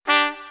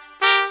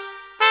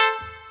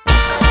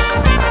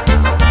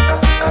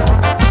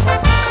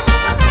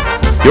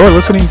You're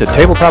listening to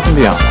Tabletop and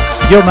Beyond,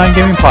 Guild 9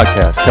 gaming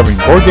podcast covering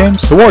board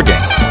games to war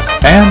games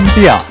and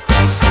beyond.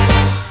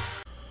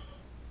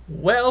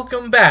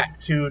 Welcome back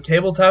to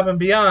Tabletop and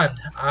Beyond.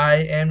 I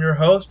am your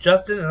host,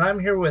 Justin, and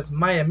I'm here with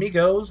my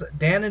amigos,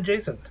 Dan and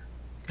Jason.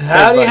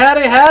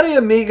 Howdy,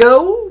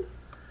 amigo.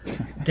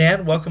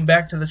 Dan, welcome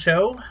back to the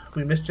show.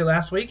 We missed you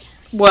last week.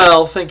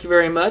 Well, thank you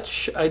very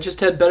much. I just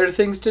had better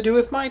things to do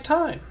with my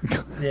time.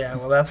 Yeah,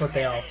 well, that's what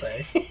they all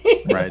say.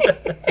 Right.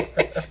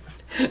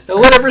 No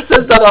one ever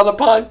says that on a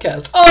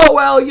podcast. Oh,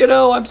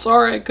 well, I'm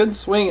sorry I couldn't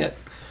swing it.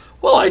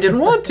 Well, I didn't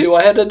want to.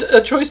 I had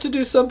a choice to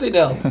do something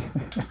else.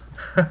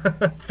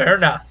 Fair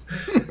enough.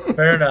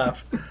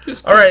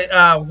 All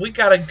right, we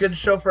got a good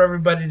show for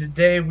everybody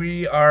today.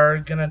 We are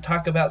going to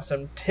talk about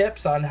some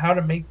tips on how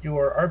to make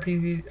your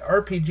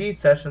RPG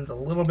sessions a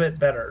little bit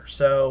better.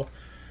 So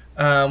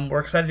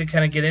we're excited to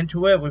kind of get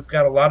into it. We've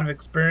got a lot of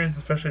experience,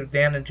 especially with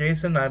Dan and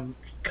Jason. I'm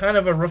kind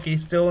of a rookie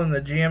still in the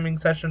GMing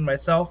session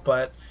myself,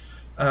 but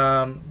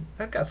I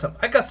got some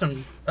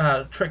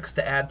tricks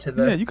to add to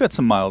the. Yeah, you got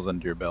some miles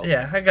under your belt.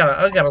 Yeah, I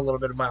got a little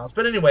bit of miles.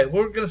 But anyway,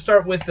 we're gonna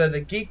start with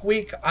the Geek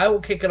Week. I will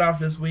kick it off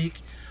this week.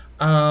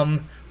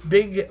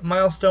 Big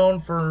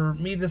milestone for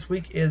me this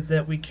week is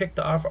that we kicked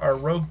off our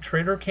Rogue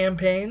Trader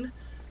campaign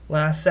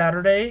last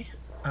Saturday.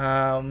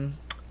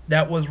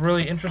 That was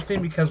really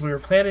interesting because we were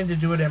planning to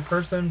do it in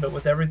person, but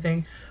with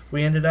everything,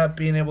 we ended up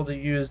being able to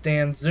use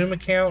Dan's Zoom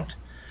account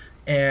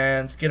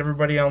and get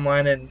everybody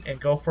online and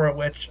go for it,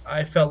 which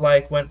I felt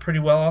like went pretty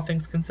well, all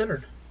things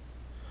considered.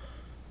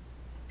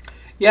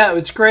 Yeah,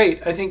 it's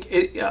great. I think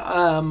it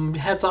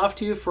hats off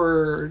to you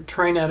for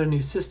trying out a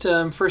new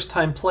system, first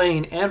time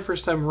playing and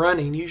first time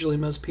running. Usually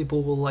most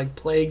people will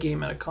play a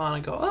game at a con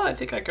and go, oh, I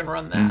think I can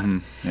run that. Mm-hmm.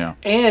 Yeah.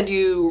 And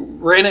you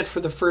ran it for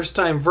the first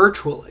time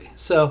virtually.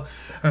 So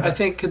I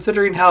think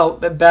considering how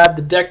bad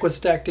the deck was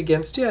stacked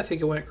against you, I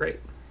think it went great.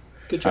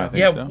 Good job.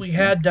 Yeah, so. We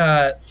had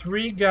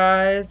three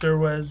guys. There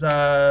was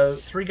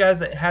three guys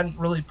that hadn't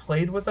really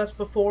played with us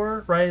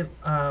before, right?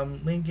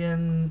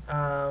 Lincoln,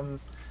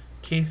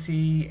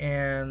 Casey,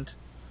 and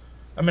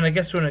I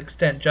guess to an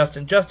extent,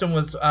 Justin. Justin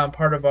was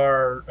part of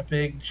our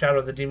big Shadow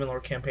of the Demon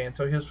Lord campaign,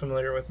 so he was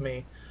familiar with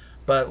me.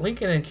 But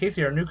Lincoln and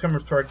Casey are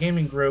newcomers to our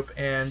gaming group,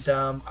 and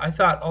I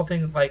thought all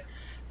things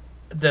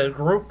the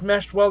group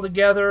meshed well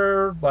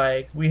together.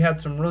 We had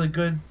some really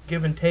good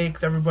give and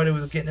takes. Everybody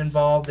was getting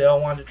involved. They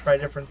all wanted to try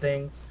different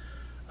things.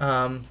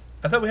 I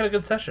thought we had a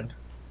good session.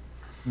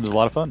 It was a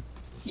lot of fun.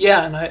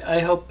 Yeah, and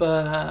I hope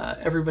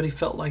everybody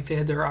felt like they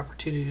had their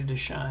opportunity to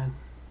shine.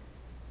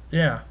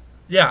 Yeah.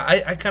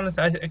 I kind of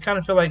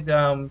feel like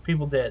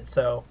people did.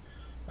 So,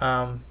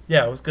 it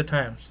was good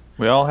times.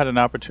 We all had an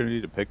opportunity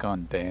to pick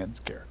on Dan's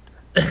character.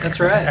 That's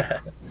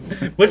right.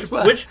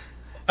 which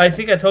I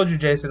think I told you,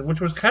 Jason,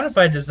 which was kind of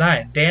by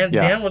design.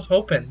 Dan was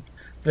hoping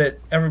that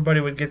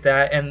everybody would get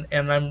that,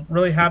 and I'm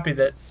really happy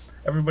that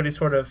everybody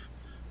sort of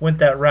went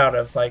that route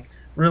of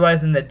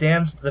realizing that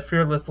Dan's the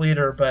fearless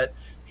leader, but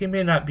he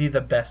may not be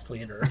the best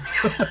leader.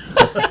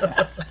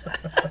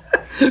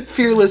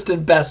 Fearless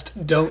and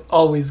best don't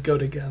always go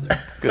together.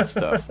 Good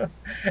stuff.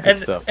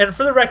 And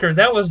for the record,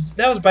 that was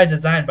by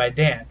design by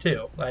Dan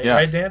too.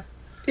 Right, Dan?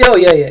 Oh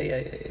yeah.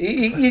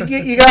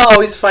 You gotta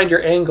always find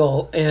your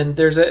angle. And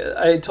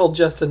I told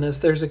Justin this.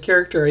 There's a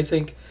character I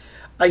think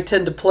I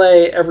tend to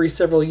play every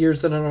several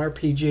years in an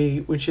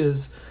RPG, which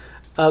is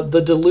the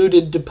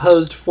deluded,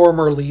 deposed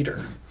former leader.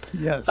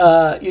 Yes.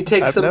 You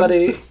take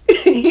somebody.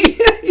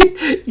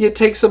 You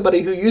take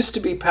somebody who used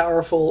to be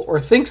powerful or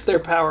thinks they're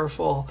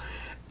powerful,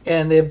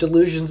 and they have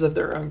delusions of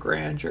their own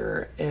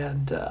grandeur.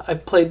 And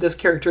I've played this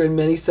character in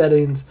many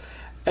settings,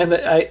 and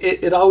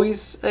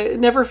it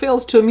never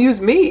fails to amuse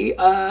me.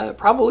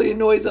 Probably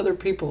annoys other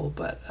people,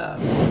 but I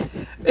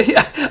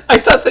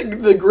thought that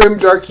the grim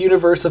dark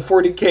universe of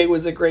 40K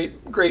was a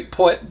great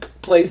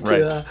place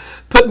to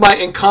put my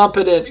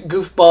incompetent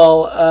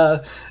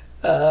goofball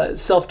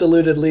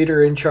self-deluded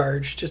leader in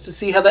charge, just to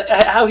see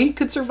how he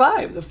could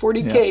survive the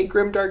 40K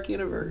grim dark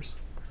universe.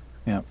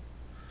 Yeah,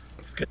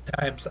 it's good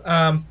times.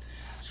 When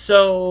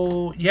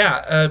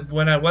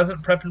I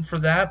wasn't prepping for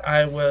that,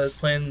 I was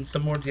playing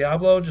some more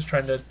Diablo, just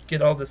trying to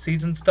get all the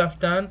season stuff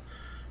done.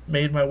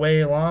 Made my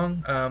way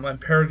along. I'm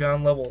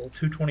Paragon level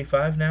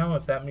 225 now,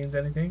 if that means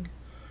anything.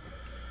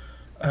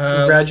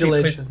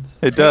 Congratulations.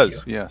 It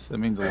does. Yes, it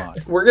means a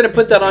lot. We're gonna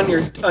put that on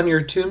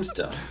your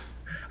tombstone.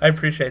 I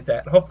appreciate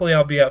that. Hopefully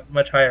I'll be up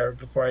much higher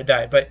before I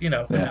die, but who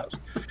knows.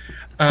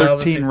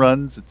 13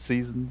 runs at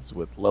seasons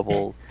with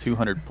level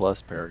 200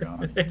 plus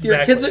Paragon.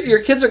 Exactly. Your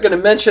kids are going to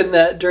mention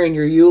that during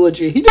your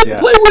eulogy. He didn't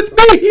play with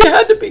me. He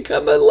had to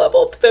become a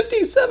level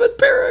 57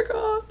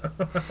 Paragon.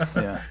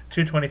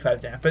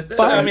 225 down. But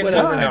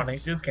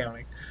just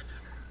counting.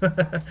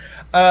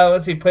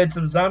 Let's see. Played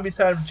some Zombie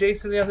Side of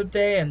Jason the other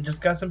day and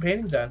just got some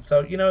painting done.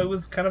 So it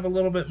was kind of a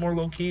little bit more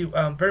low key.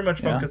 Very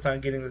much focused on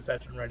getting the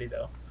session ready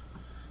though.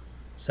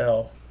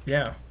 So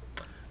yeah.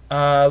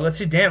 Let's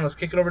see, Dan, let's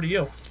kick it over to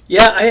you.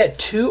 Yeah, I had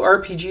 2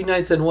 RPG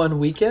nights in one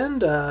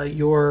weekend.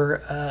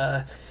 Your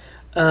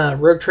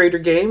Rogue Trader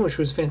game, which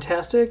was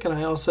fantastic, and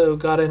I also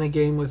got in a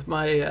game with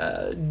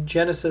my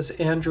Genesis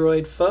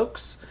Android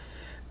folks.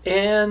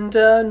 And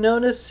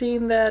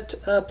noticing that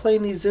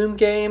playing these Zoom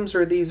games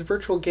or these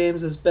virtual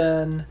games has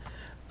been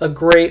a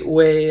great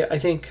way. I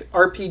think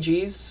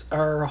RPGs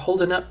are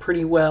holding up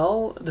pretty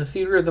well. The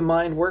theater of the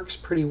mind works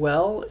pretty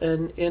well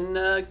in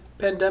a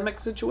pandemic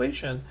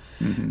situation.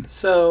 Mm-hmm.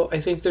 So I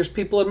think there's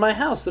people in my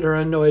house that are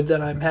annoyed that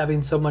I'm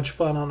having so much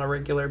fun on a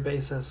regular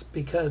basis,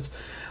 because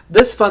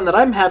this fun that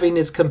I'm having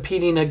is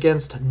competing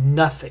against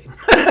nothing.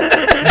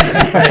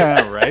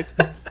 Right?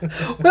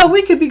 Well,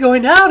 we could be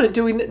going out and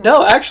doing...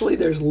 No, actually,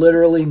 there's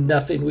literally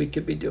nothing we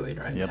could be doing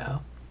right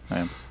now.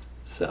 Yep.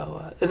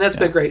 So, and that's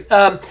been great.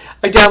 I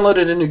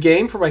downloaded a new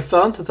game for my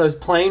phone since I was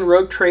playing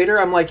Rogue Trader.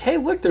 I'm like, hey,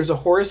 look, there's a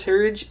Horus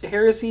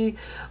Heresy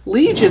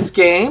Legions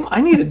game. I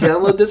need to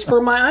download this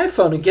for my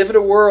iPhone and give it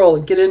a whirl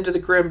and get into the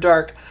grim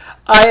dark.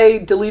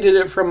 I deleted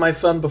it from my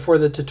phone before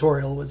the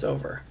tutorial was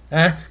over.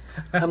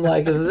 I'm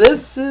like,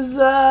 this is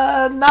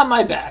not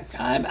my bag.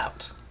 I'm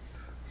out.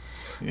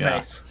 Yeah.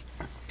 Nice.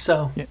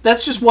 So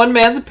that's just one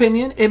man's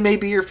opinion. It may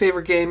be your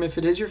favorite game if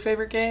it is your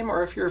favorite game,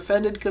 or if you're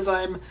offended because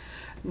I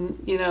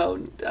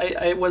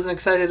wasn't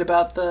excited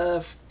about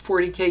the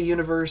 40K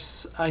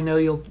universe. I know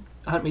you'll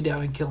hunt me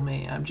down and kill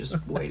me. I'm just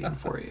waiting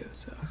for you.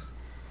 So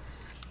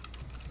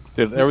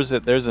Dude,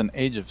 there's an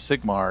Age of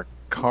Sigmar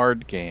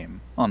card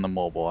game on the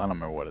mobile. I don't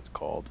remember what it's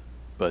called,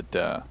 but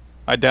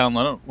I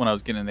downloaded it when I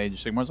was getting an Age of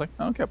Sigmar. I was like,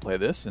 oh, okay, I'll play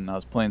this, and I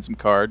was playing some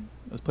card.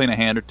 I was playing a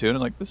hand or two, and I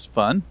was like, this is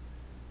fun.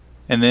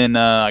 And then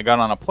I got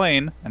on a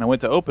plane, and I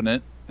went to open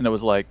it, and it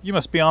was like, you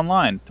must be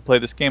online to play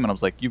this game. And I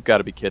was like, you've got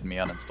to be kidding me,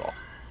 uninstall.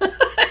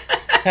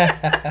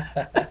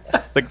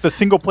 Like, it's a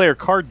single-player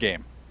card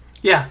game.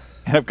 yeah,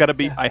 And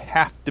I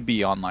have to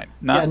be online.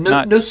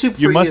 no soup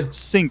for you you. must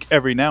sync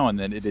every now and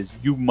then. It is,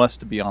 you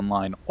must be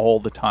online all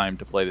the time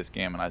to play this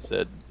game. And I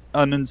said,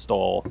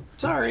 uninstall.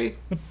 Sorry,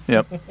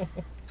 Yep.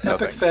 No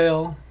epic thanks.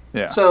 fail.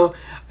 Yeah. So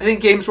I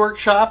think Games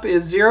Workshop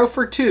is 0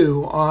 for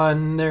 2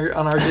 on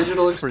our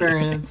digital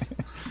experience.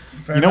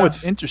 Fair You know enough.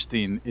 what's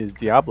interesting is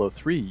Diablo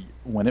 3,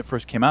 when it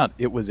first came out,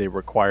 it was a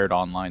required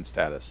online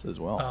status as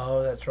well.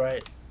 Oh, that's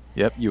right.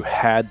 Yep, you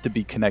had to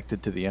be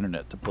connected to the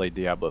internet to play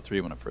Diablo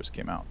 3 when it first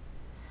came out.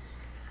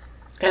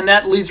 And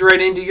that leads right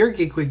into your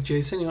Geek Week,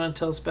 Jason. You want to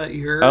tell us about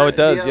your Oh, it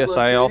does.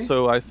 Diablo Yes,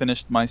 3? I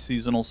finished my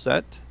seasonal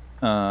set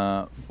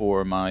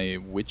for my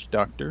Witch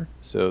Doctor.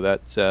 So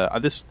that's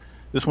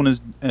this one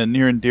is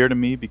near and dear to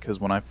me because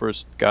when I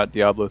first got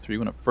Diablo 3,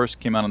 when it first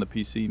came out on the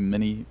PC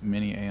many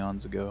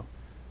aeons ago,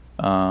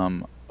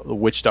 the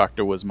Witch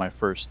Doctor was my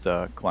first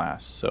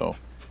class. So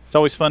it's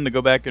always fun to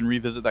go back and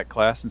revisit that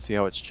class and see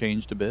how it's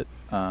changed a bit.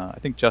 I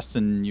think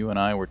Justin, you and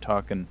I were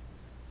talking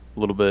a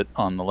little bit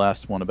on the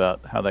last one about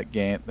how that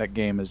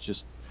game is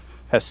just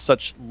has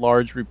such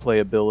large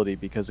replayability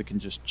because it can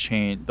just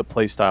change. The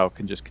playstyle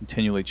can just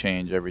continually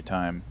change every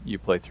time you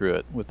play through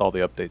it with all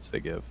the updates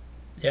they give.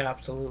 Yeah,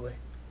 absolutely.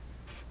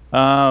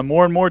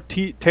 More and more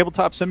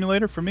tabletop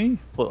simulator for me.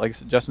 Like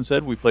Justin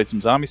said, we played some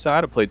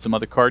Zombicide. I played some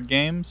other card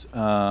games.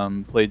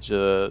 Played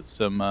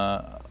some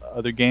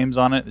other games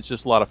on it. It's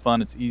just a lot of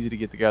fun. It's easy to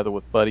get together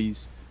with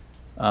buddies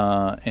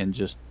and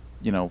just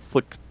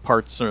flick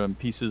parts and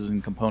pieces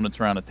and components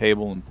around a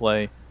table and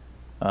play.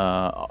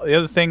 The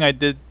other thing I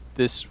did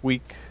this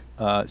week,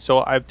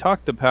 so I've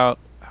talked about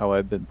how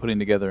I've been putting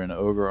together an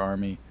ogre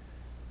army,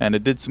 and I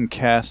did some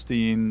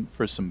casting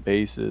for some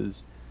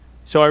bases.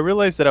 So I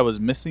realized that I was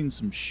missing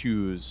some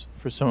shoes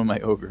for some of my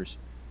ogres.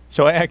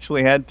 So I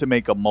actually had to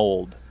make a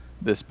mold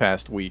this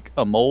past week.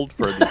 A mold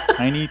for these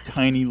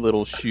tiny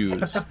little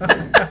shoes.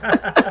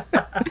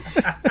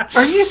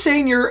 Are you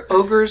saying your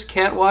ogres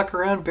can't walk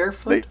around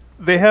barefoot?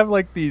 They have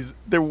like these,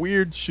 they're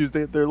weird shoes.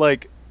 They're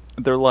like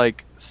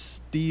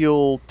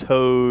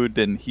steel-toed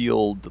and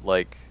heeled,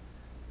 like,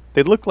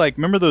 they look like,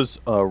 remember those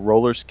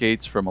roller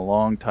skates from a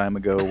long time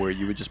ago where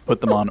you would just put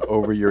them on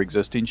over your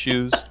existing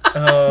shoes?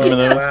 Oh, Remember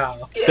those?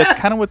 wow. That's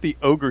kind of what the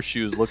ogre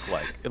shoes look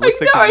like. It I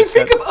looks know, like I they just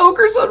think got- of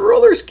ogres on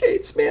roller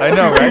skates, man. I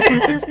know, right?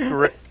 It's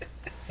great.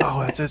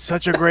 Oh, that's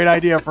such a great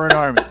idea for an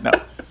army. No.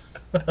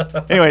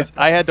 Anyways,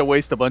 I had to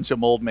waste a bunch of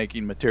mold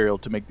making material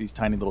to make these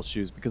tiny little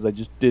shoes because I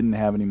just didn't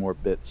have any more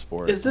bits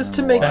for it. Is this I to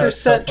don't know make why. your That's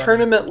so set funny.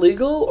 tournament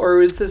legal,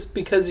 or is this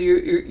because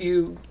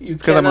you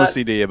It's because I'm cannot...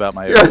 OCD about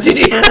my You're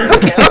OCD.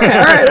 okay,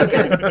 all right,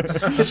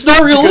 okay. It's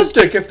not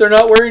realistic if they're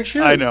not wearing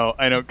shoes. I know.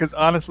 Because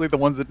honestly, the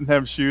ones that didn't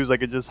have shoes, I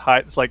could just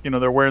hide. It's like,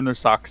 they're wearing their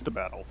socks to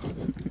battle.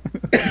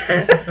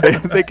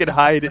 they could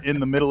hide in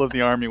the middle of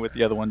the army with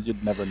the other ones.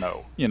 You'd never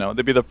know.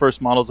 They'd be the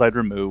first models I'd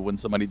remove when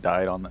somebody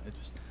died on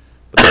it.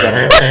 But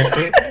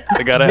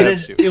they gotta But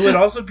have shoes. it would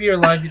also be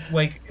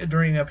like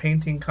during a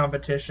painting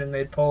competition,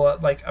 they'd pull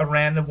out like a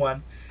random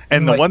one.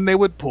 And the like, one they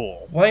would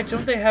pull. Why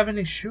don't they have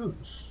any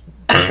shoes?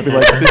 I'd be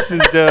like,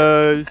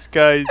 this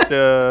guy's,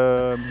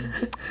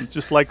 he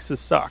just likes his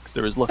socks.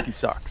 They're his lucky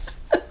socks.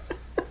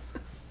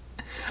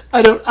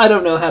 I don't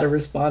know how to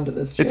respond to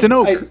this. It's Jim. an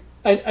ogre.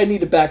 I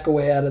need to back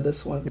away out of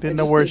this one. You didn't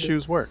know where his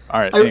shoes were.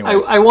 All right, I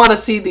anyways. want to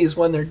see these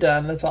when they're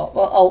done. That's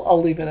all.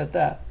 I'll leave it at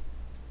that.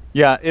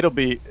 Yeah, it'll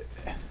be...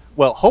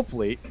 well,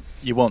 hopefully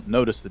you won't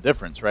notice the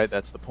difference, right?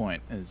 That's the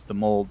point. Is the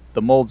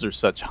molds are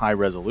such high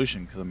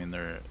resolution because I mean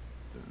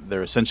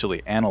they're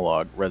essentially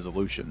analog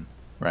resolution,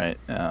 right?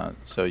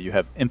 So you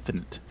have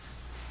infinite.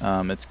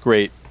 It's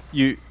great.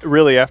 You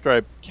really, after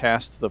I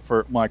cast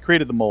I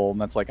created the mold,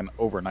 and that's like an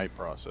overnight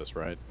process,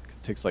 right?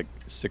 It takes like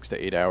 6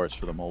 to 8 hours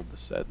for the mold to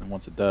set, and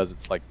once it does,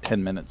 it's like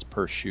 10 minutes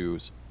per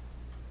shoes.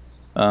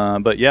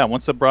 But yeah,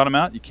 once I brought them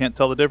out, you can't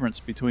tell the difference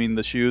between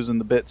the shoes and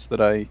the bits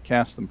that I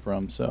cast them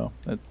from. So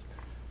that's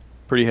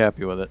pretty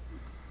happy with it.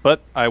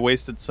 But I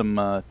wasted some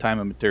time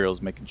and materials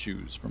making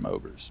shoes from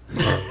ogres.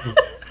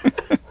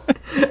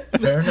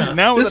 Fair enough.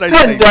 Now This that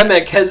I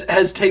pandemic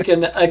has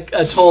taken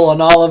a toll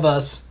on all of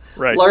us.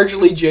 Right.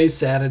 Largely Jay's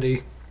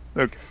sanity.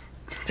 Okay.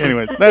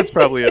 Anyways, that's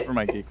probably it for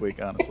my Geek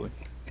Week, honestly.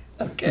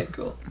 Okay,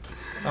 cool.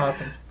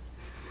 Awesome.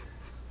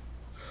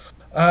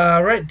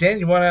 All right, Dan,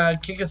 you want to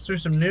kick us through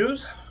some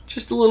news?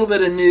 Just a little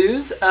bit of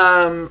news.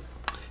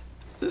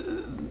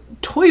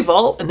 Toy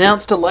Vault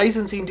announced a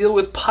licensing deal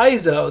with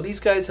Paizo. These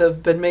guys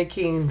have been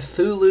making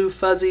Thulu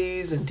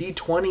fuzzies and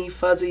D20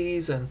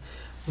 fuzzies and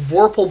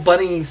Vorpal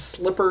Bunny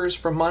slippers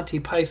from Monty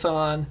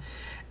Python.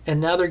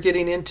 And now they're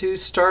getting into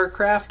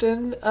Starcraft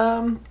and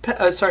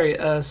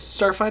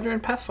Starfinder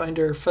and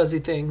Pathfinder fuzzy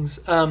things.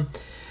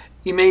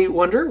 You may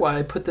wonder why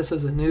I put this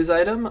as a news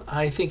item.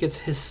 I think it's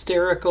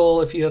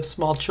hysterical if you have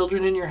small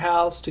children in your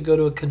house to go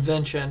to a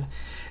convention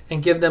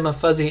and give them a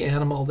fuzzy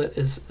animal that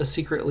is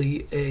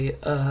secretly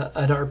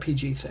an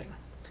RPG thing.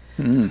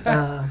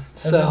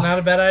 That's not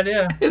a bad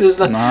idea. It is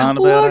not a bad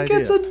look, idea.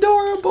 It's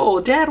adorable.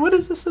 Dad, what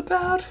is this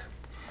about?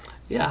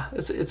 Yeah,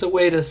 it's a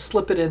way to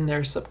slip it in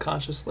there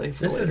subconsciously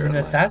for This later is in an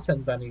life.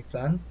 assassin bunny,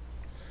 son.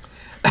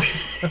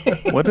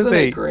 What did Isn't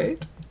they? it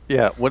great?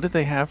 Yeah, what did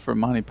they have for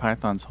Monty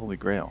Python's Holy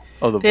Grail?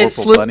 Oh, the They had,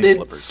 Vorpal Bunny they had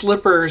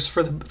slippers.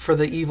 slippers for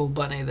the evil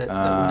bunny that went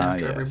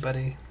after yes.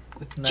 everybody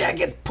with Nice.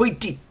 jagged,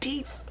 pointy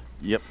teeth.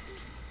 Yep.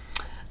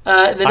 The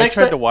I next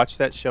tried to watch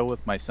that show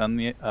with my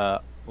son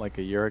like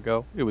a year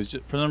ago. It was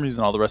just, for some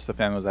reason all the rest of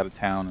the family was out of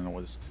town, and it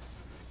was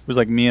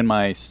like me and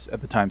my at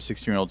the time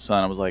 16-year-old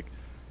son. I was like,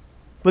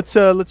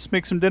 let's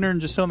make some dinner and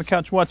just sit on the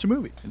couch and watch a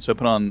movie. And so I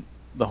put on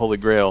the Holy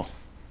Grail,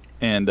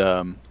 and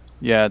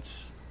yeah,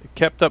 it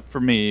kept up for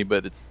me,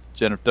 but it's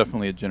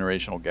definitely a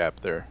generational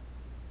gap there.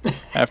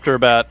 After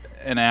about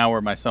an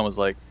hour, my son was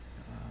like,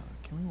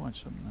 "Can we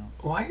watch something else?"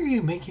 Why are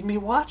you making me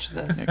watch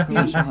this? Yeah, can we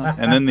watch something else?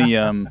 And then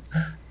the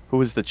who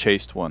was the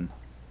chaste one?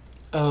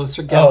 Oh,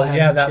 Sir Galahad. Oh,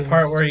 yeah, the that Chase.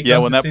 part where he Yeah,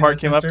 goes when to that see part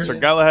the came up, sisters. Sir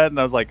Galahad, and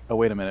I was like, "Oh,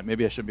 wait a minute,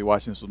 maybe I should be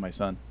watching this with my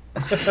son."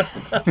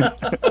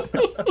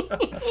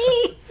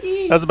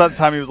 That's about the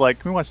time he was like,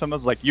 "Can we watch something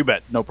else?" I was like, "You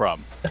bet, no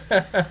problem."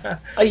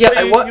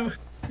 Yeah, Well,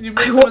 you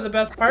made some of the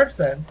best parts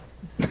then.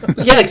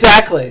 Yeah,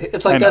 exactly.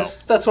 It's I like know.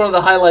 that's one of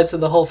the highlights of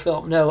the whole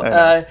film. No, I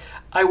know.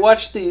 I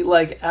watched the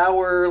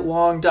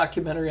hour-long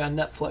documentary on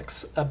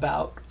Netflix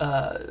about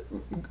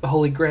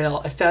Holy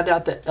Grail. I found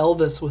out that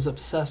Elvis was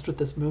obsessed with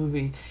this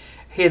movie.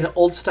 He had an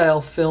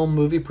old-style film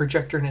movie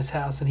projector in his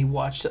house, and he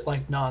watched it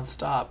like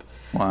nonstop.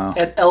 Wow.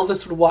 And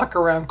Elvis would walk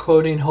around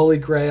quoting Holy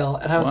Grail,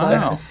 and I was Wow.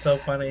 like, It's so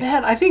funny.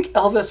 man, I think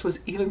Elvis was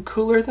even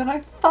cooler than I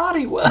thought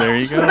he was. There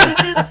you go.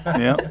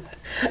 Yeah.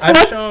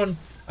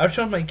 I've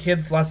shown my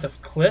kids lots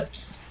of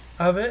clips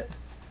of it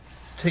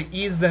to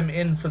ease them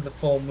in for the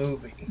full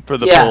movie. For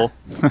the Yeah. full.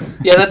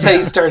 Yeah, that's how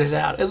you started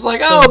out. It's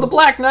like, oh, the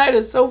Black Knight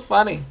is so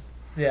funny.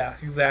 Yeah,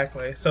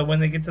 exactly. So when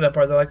they get to that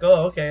part, they're like,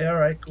 "Oh, okay, all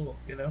right, cool,"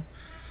 you know.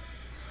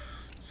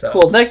 So,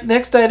 Cool.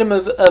 Next item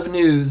of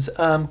news.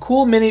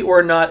 Cool Mini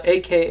or Not,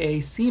 a.k.a.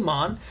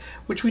 CMON,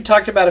 which we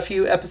talked about a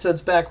few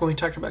episodes back when we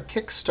talked about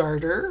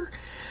Kickstarter.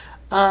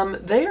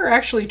 They are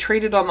actually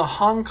traded on the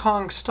Hong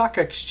Kong Stock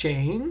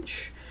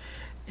Exchange.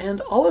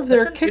 And all of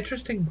their That's an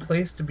interesting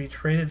place to be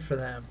traded for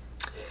them.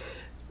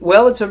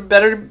 Well, it's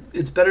better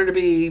to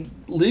be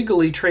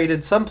legally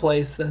traded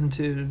someplace than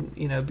to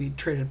be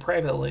traded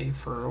privately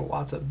for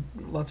lots of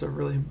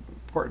really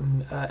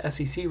important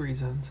SEC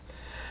reasons.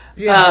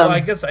 Yeah, well, I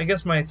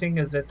guess my thing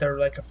is that they're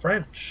like a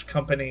French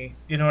company.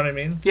 You know what I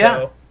mean? Yeah.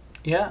 So,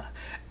 Yeah.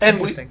 And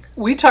Interesting.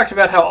 we talked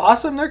about how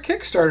awesome their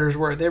Kickstarters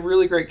were. They have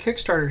really great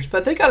Kickstarters,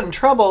 but they got in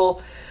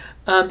trouble.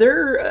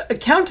 Their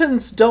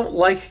accountants don't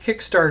like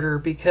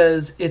Kickstarter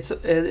because it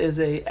is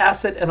a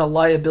asset and a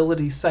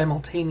liability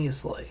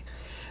simultaneously.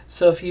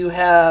 So if you've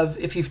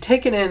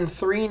taken in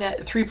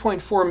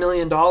 $3.4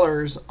 million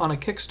on a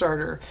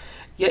Kickstarter,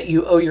 yet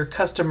you owe your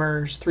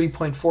customers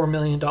 $3.4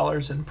 million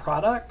in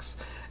products,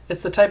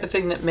 it's the type of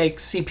thing that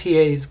makes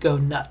CPAs go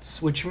nuts,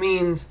 which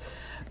means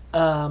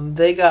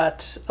they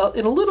got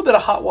in a little bit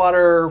of hot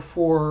water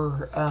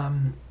for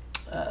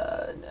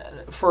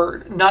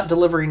not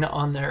delivering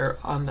on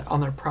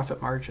their profit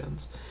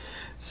margins.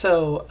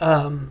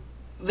 So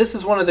this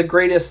is one of the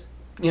greatest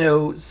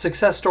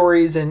success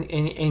stories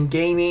in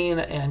gaming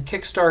and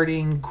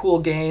kickstarting cool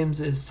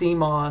games is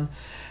CMON,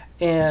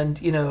 and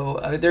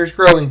there's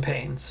growing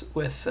pains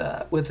with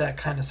that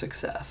kind of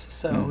success.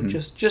 So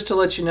just to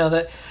let you know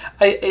that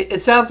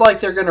it sounds like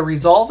they're going to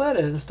resolve it,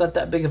 and it's not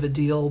that big of a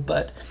deal,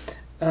 but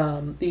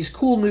these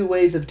cool new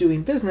ways of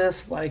doing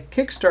business like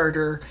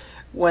Kickstarter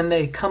when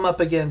they come up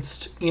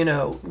against,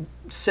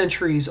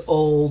 centuries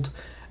old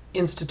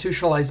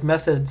institutionalized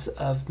methods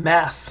of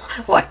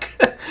math, like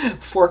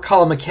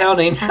 4-column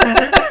accounting.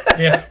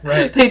 Yeah,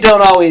 right. They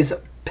don't always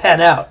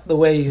pan out the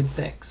way you'd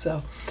think.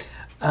 So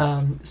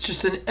it's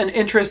just an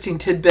interesting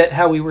tidbit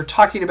how we were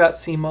talking about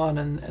CMON,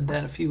 and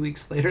then a few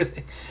weeks later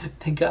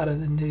they got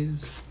in the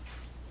news.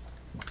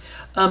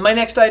 My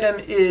next item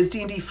is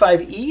D&D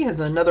 5e has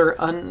another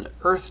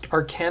Unearthed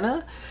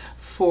Arcana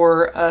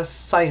for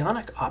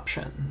psionic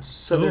options.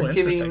 So they're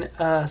giving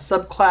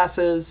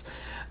subclasses.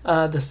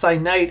 The Psi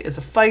Knight is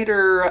a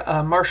fighter,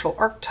 martial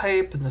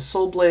archetype, and the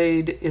Soul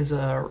Blade is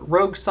a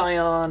rogue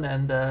scion,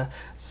 and the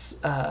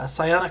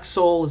Psionic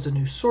Soul is a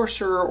new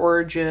sorcerer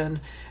origin.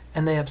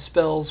 And they have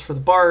spells for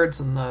the bards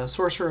and the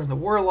sorcerer and the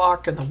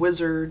warlock and the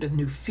wizard and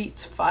new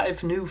feats,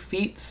 5 new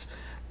feats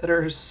that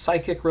are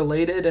psychic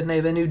related. And they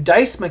have a new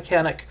dice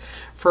mechanic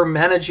for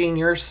managing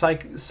your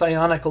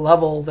psionic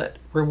level that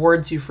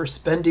rewards you for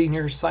spending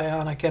your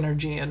psionic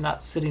energy and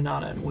not sitting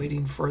on it and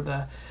waiting for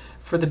the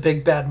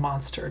big bad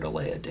monster to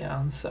lay it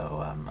down.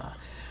 So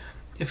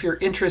if you're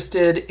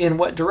interested in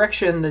what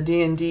direction the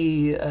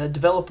D&D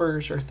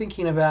developers are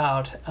thinking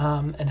about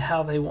and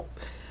how they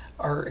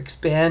are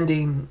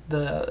expanding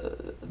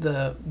the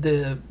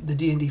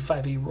D&D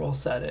 5e rule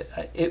set,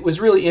 it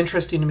was really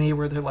interesting to me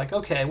where they're like,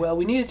 okay, well,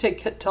 we need to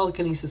take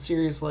telekinesis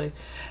seriously.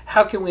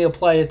 How can we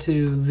apply it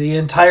to the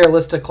entire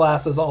list of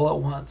classes all at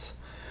once?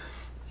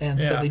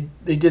 And so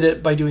they did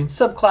it by doing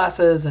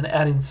subclasses and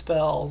adding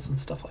spells and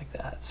stuff like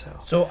that.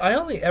 So I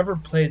only ever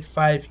played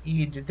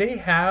 5e. Did they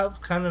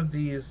have kind of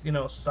these,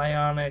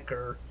 psionic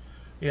or,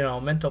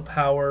 mental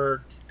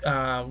power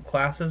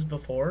classes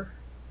before?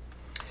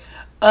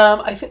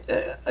 I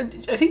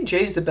think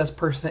Jay's the best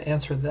person to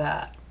answer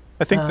that.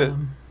 I think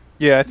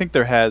I think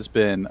there has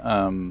been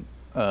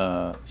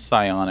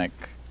psionic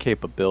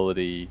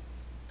capability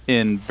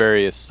in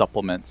various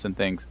supplements and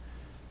things.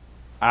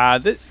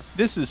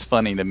 This is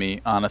funny to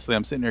me, honestly.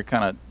 I'm sitting here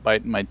kind of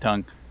biting my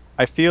tongue.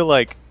 I feel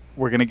like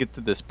we're going to get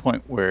to this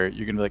point where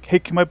you're going to be like, hey,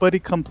 can my buddy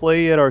come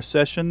play at our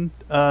session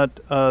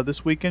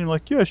this weekend? You're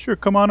like, yeah, sure,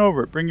 come on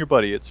over. Bring your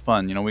buddy. It's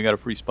fun. We got a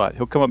free spot.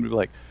 He'll come up and be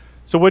like,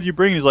 so what do you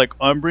bring? He's like,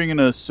 I'm bringing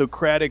a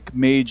Socratic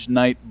Mage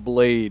Knight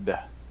Blade.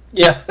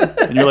 Yeah.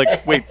 And you're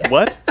like, wait,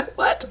 what?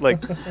 What?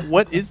 Like,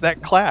 what is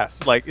that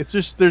class? Like,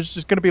 there's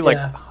just going to be like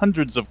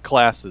hundreds of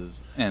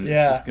classes, and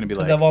it's just going to be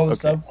like, have all the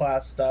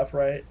subclass stuff,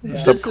 right? Yeah.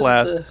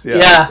 Subclass,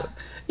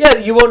 yeah.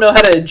 You won't know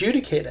how to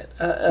adjudicate it.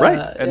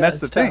 Right, and that's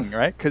the thing,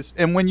 right?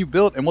 And when you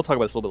build, and we'll talk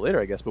about this a little bit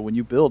later, I guess, but when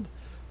you build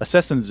a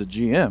session as a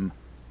GM,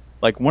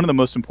 like one of the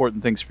most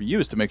important things for you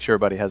is to make sure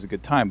everybody has a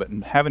good time. But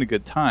in having a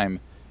good time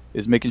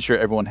is making sure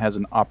everyone has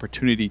an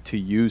opportunity to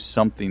use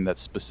something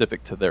that's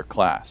specific to their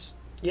class.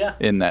 Yeah.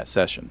 In that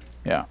session.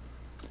 Yeah.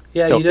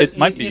 Yeah, so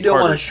you don't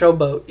want to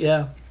showboat.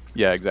 Yeah.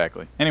 Yeah,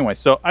 exactly. Anyway,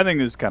 so I think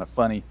this is kind of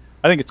funny.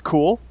 I think it's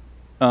cool.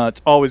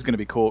 It's always going to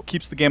be cool. It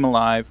keeps the game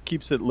alive,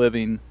 keeps it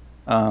living.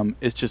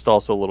 It's just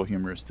also a little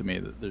humorous to me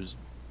that there's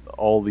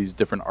all these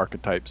different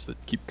archetypes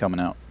that keep coming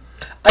out.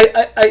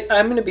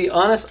 I'm going to be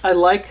honest. I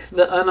like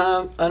the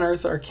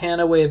Unearthed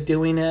Arcana way of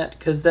doing it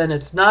because then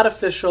it's not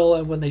official,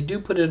 and when they do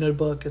put it in a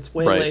book, it's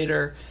way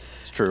later.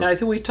 It's true. And I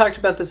think we've talked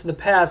about this in the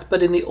past,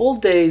 but in the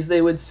old days,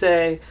 they would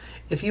say,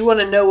 if you want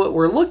to know what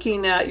we're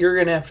looking at,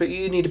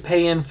 you need to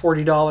pay in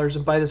 $40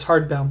 and buy this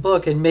hardbound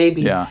book, and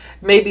maybe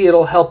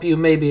it'll help you,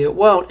 maybe it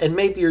won't, and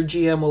maybe your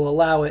GM will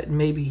allow it, and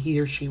maybe he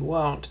or she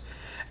won't.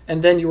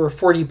 And then you were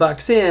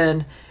 $40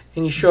 in,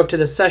 and you show up to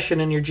the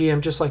session, and your GM,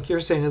 just like you're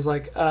saying, is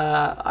like,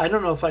 I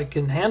don't know if I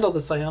can handle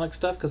the psionic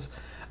stuff because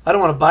I don't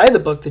want to buy the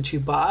book that you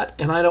bought,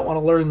 and I don't want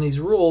to learn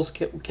these rules.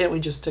 Can't we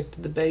just stick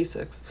to the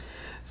basics?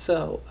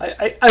 So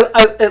I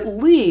at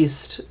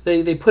least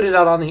they put it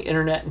out on the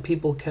internet, and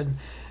people can,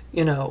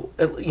 read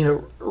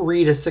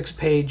a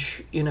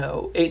 6-page,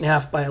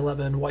 8.5 by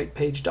 11 white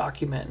page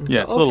document. And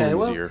it's a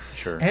little easier for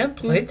sure. And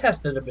play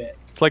test it a bit.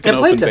 It's like an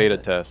open beta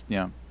test.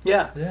 Yeah.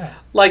 Yeah.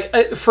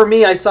 Like for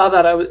me, I saw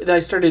that I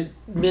started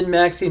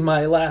min-maxing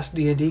my last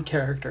D&D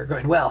character,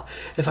 going, well,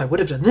 if I would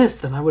have done this,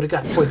 then I would have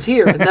gotten points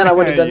here, and then I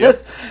would have done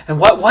this, and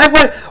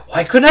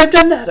why couldn't I have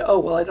done that? Oh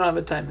well, I don't have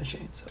a time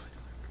machine. So,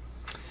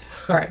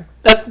 all right,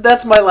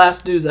 that's my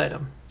last news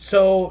item.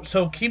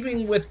 So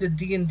keeping with the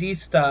D&D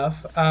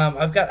stuff,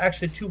 I've got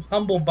actually 2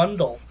 Humble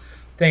Bundle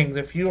things.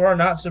 If you are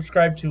not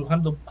subscribed to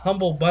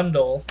Humble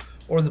Bundle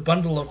or the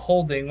Bundle of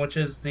Holding, which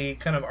is the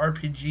kind of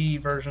RPG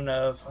version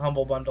of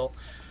Humble Bundle,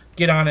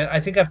 get on it. I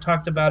think I've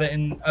talked about it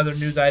in other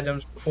news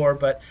items before,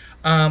 but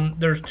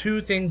there's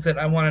 2 things that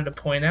I wanted to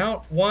point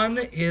out. One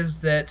is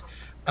that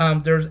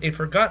there's a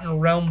Forgotten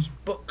Realms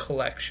book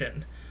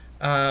collection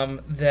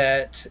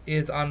that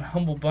is on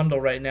Humble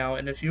Bundle right now,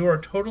 and if you are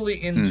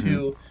totally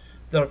into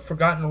the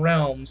Forgotten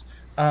Realms,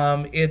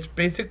 it's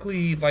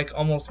basically like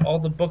almost all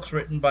the books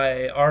written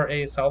by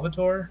R.A.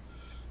 Salvatore.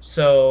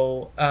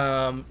 So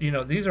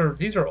these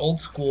are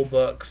old school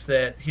books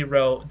that he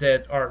wrote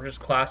that are just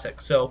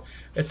classics. So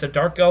it's the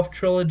Dark Elf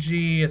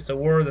trilogy, it's the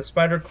War of the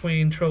Spider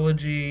Queen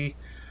trilogy.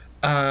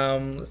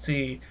 Let's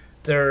see,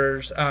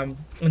 There's and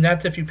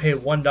that's if you pay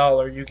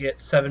 $1, you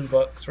get 7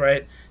 books,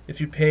 right? If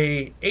you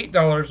pay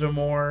 $8 or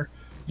more,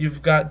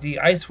 you've got the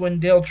Icewind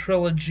Dale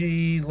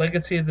trilogy,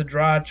 Legacy of the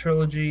Dra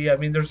trilogy. I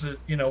mean, there's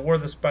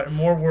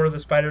more War of the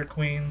Spider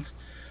Queens,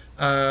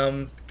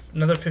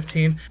 another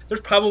 15. There's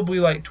probably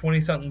like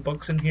 20 something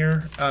books in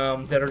here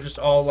that are just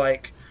all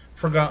like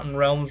Forgotten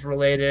Realms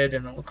related,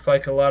 and it looks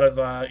like a lot of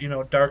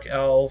Dark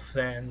Elf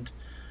and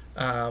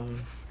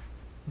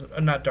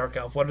not Dark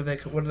Elf. What are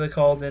they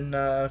called in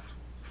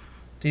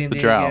D&D The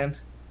Drow. again?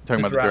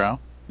 Talking about the Drow?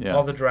 Yeah.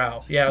 All the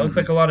Drow. Yeah, it looks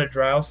like a lot of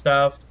Drow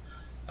stuff.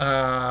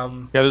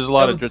 Yeah, there's a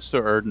lot of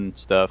Dritzer Erden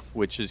stuff,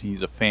 which is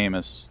he's a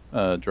famous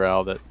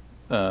Drow that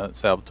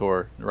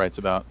Salvatore writes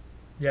about.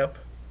 Yep.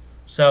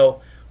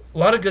 So a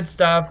lot of good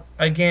stuff.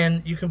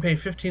 Again, you can pay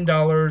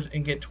 $15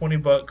 and get 20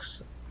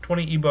 books,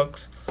 20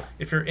 ebooks.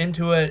 If you're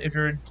into it, if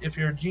you're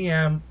a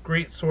GM,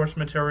 great source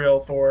material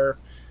for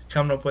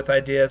coming up with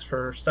ideas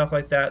for stuff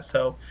like that.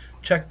 So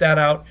check that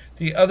out.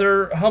 The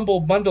other Humble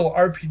Bundle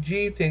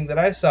RPG thing that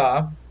I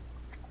saw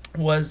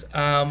was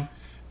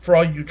for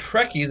all you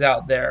Trekkies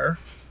out there.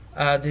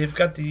 They've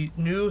got the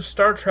new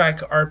Star Trek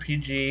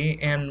RPG,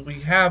 and we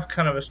have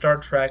kind of a Star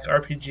Trek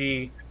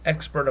RPG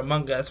expert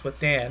among us with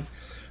Dan,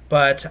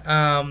 but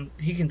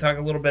he can talk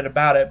a little bit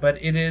about it.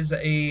 But it is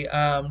a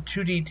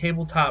 2D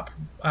tabletop,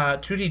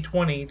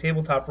 2D20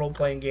 tabletop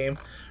role-playing game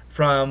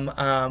from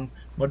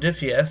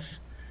Modiphius.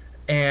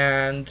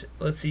 And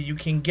let's see, you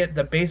can get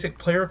the basic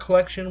player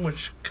collection,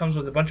 which comes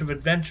with a bunch of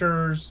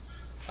adventures,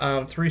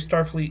 3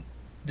 Starfleet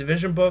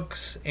Division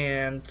books,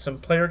 and some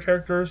player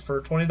characters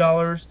for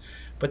 $20.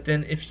 But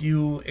then if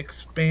you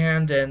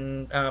expand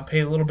and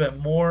pay a little bit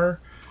more,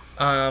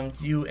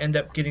 you end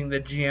up getting the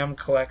GM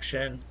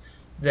collection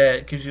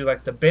that gives you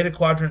like the Beta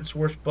Quadrant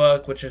source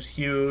book, which is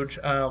huge.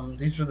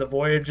 These are the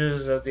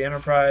Voyages of the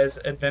Enterprise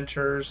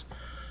adventures,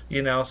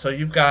 so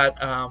you've got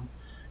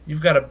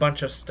a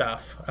bunch of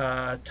stuff,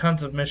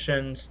 tons of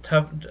missions,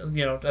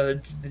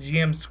 the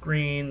GM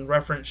screen,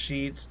 reference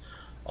sheets,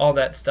 all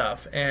that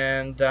stuff.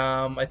 And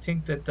I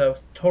think that the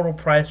total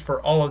price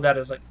for all of that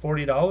is like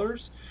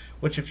 $40,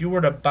 which if you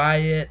were to buy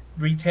it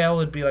retail,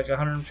 it'd be like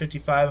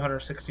 $155,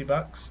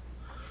 $160.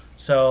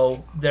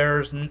 So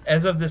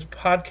as of this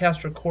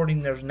podcast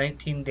recording, there's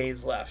 19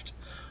 days left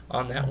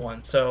on that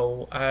one.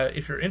 So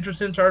if you're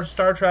interested in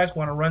Star Trek,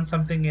 want to run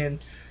something in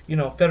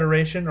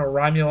Federation or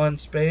Romulan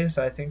space,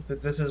 I think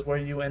that this is where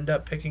you end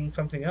up picking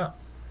something up.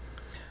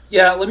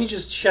 Yeah, let me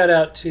just shout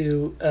out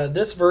to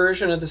this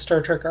version of the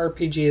Star Trek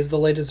RPG is the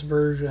latest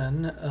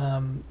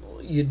version.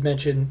 You'd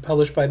mentioned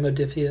published by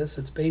Modiphius.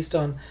 It's based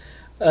on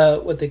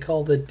what they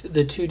call the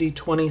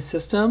 2D20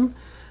 system,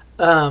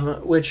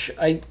 which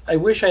I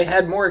wish I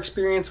had more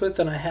experience with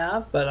than I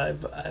have, but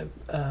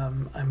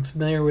I'm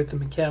familiar with the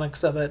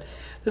mechanics of it.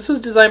 This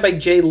was designed by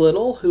Jay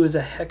Little, who is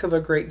a heck of a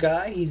great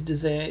guy. He's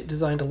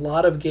designed a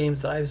lot of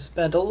games that I've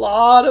spent a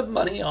lot of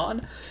money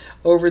on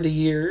over the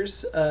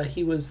years.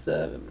 He was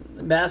the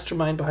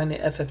mastermind behind the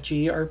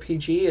FFG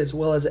RPG as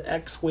well as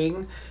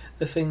X-Wing,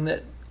 the thing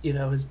that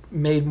has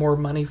made more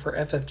money for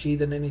FFG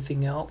than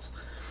anything else.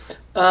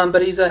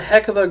 But he's a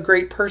heck of a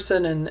great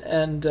person,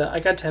 and I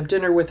got to have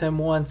dinner with him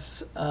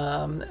once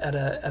at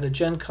a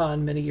Gen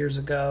Con many years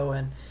ago,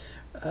 and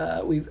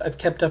I've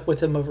kept up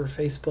with him over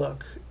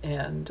Facebook.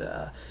 And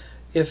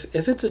if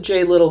it's a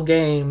J Little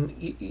game,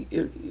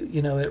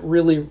 it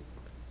really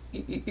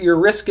your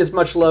risk is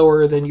much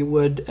lower than you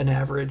would an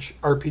average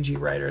RPG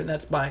writer, and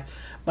that's my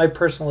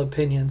personal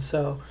opinion.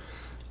 So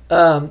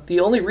the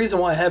only reason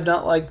why I have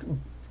not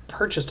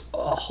purchased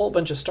a whole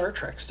bunch of Star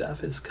Trek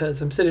stuff is because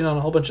I'm sitting on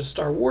a whole bunch of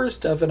Star Wars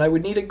stuff, and I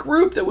would need a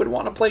group that would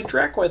want to play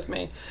Trek with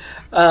me.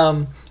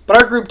 But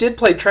our group did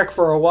play Trek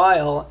for a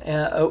while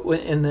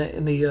in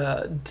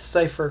the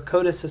Decipher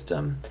Coda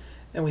system,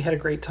 and we had a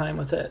great time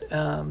with it.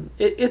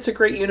 It's a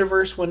great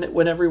universe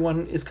when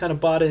everyone is kind of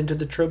bought into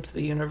the tropes of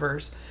the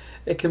universe.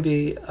 It can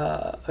be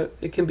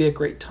a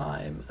great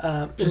time.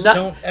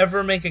 Don't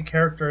ever make a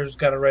character who's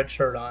got a red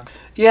shirt on.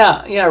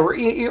 Yeah,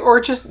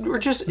 or just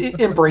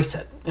embrace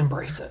it.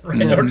 Embrace it.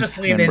 Right, or just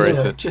lean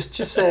into it.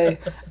 Just say,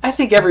 I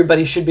think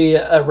everybody should be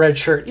a red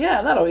shirt.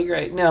 Yeah, that'll be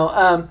great.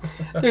 No,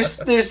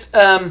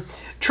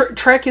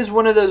 Trek is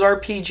one of those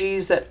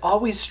RPGs that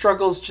always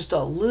struggles just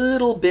a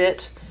little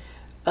bit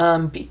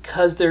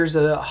because there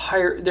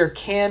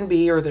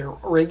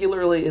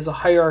regularly is a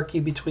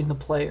hierarchy between the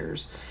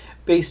players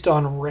based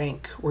on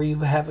rank, where you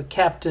have a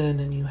captain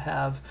and you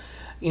have,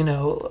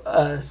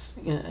 a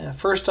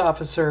first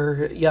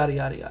officer, yada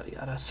yada yada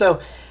yada.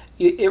 So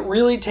it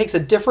really takes a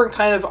different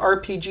kind of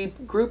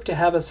RPG group to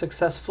have a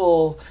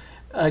successful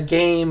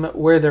game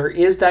where there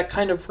is that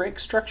kind of rank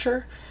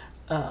structure,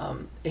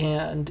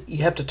 and you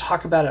have to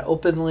talk about it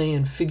openly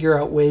and figure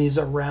out ways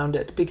around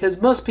it,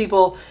 because most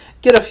people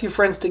get a few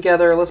friends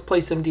together, let's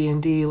play some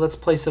D&D, let's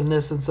play some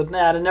this and some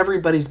that, and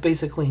everybody's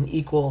basically an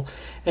equal,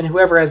 and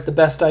whoever has the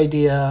best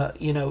idea,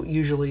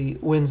 usually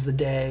wins the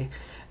day.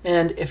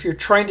 And if you're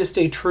trying to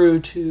stay true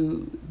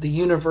to the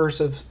universe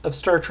of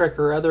Star Trek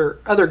or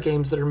other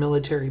games that are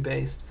military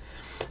based,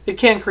 it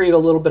can create a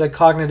little bit of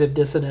cognitive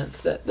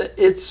dissonance that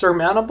it's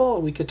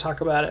surmountable. We could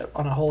talk about it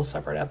on a whole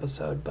separate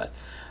episode, but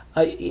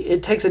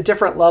it takes a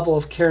different level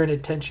of care and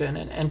attention,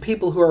 and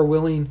people who are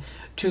willing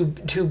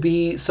to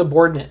be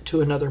subordinate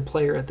to another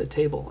player at the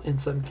table in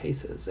some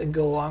cases and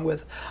go along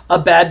with a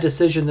bad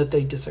decision that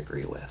they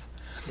disagree with.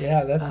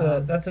 Yeah, that's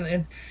but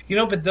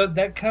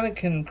that kind of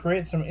can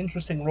create some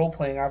interesting role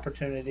playing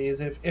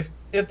opportunities if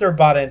they're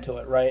bought into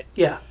it, right?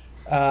 Yeah.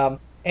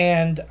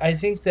 And I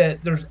think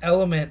that there's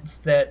elements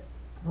that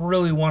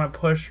really want to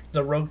push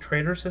the Rogue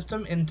Trader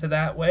system into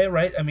that way,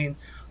 right? I mean,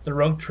 the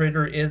Rogue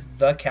Trader is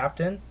the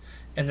captain,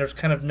 and there's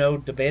kind of no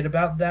debate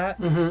about that.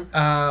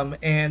 Mm-hmm.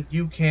 And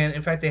you can,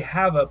 in fact, they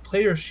have a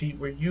player sheet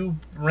where you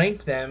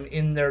rank them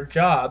in their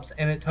jobs,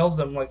 and it tells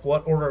them like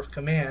what order of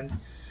command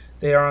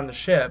they are on the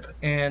ship.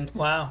 And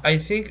wow. I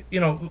think,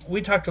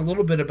 we talked a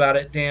little bit about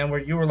it, Dan, where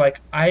you were like,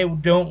 I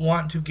don't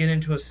want to get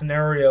into a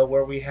scenario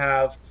where we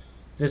have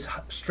this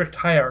strict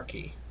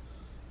hierarchy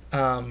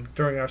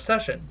during our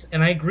sessions.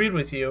 And I agreed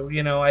with you.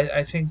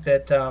 I think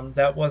that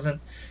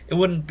it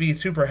wouldn't be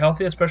super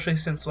healthy, especially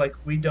since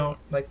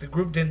the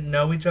group didn't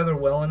know each other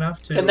well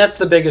enough to. And that's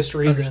the biggest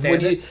reason.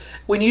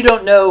 When you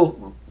don't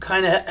know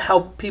kind of how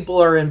people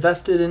are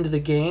invested into the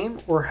game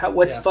or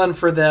what's fun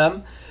for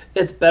them,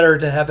 it's better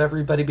to have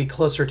everybody be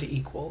closer to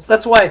equals.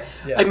 That's why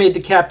I made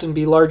the captain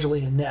be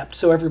largely inept,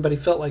 so everybody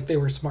felt like they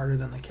were smarter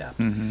than the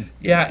captain. Mm-hmm.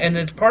 Yeah, and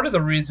it's part of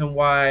the reason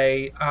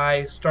why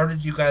I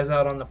started you guys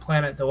out on the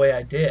planet the way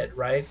I did,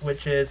 right?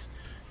 Which is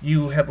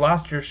you had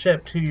lost your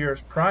ship 2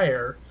 years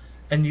prior,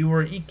 and you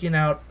were eking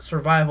out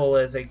survival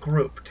as a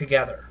group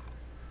together,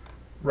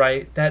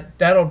 right?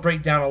 That'll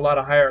break down a lot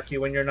of hierarchy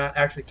when you're not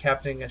actually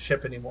captaining a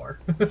ship anymore.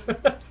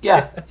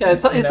 Yeah.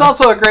 It's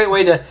also a great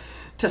way to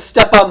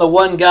step on the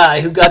one guy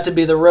who got to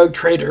be the Rogue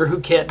Trader who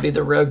can't be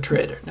the Rogue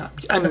Trader. No,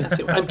 I'm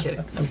messing. I'm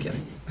kidding.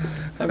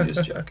 I'm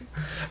just joking.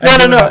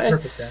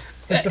 No.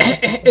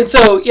 And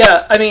so,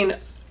 I mean,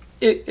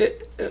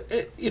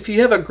 if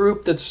you have a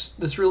group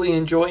that's really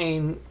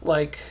enjoying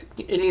like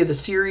any of the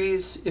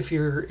series, if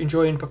you're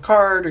enjoying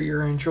Picard or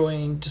you're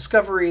enjoying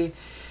Discovery,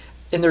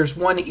 and there's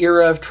one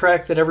era of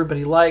Trek that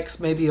everybody likes,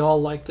 maybe all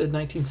like the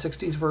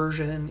 1960s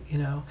version,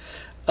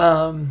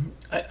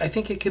 I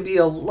think it can be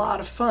a lot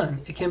of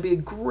fun. It can be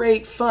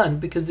great fun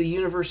because the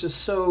universe is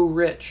so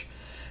rich,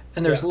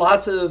 and there's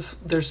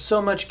there's so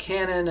much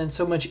canon and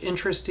so much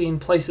interesting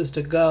places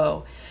to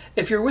go.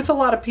 If you're with a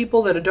lot of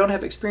people that don't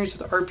have experience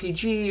with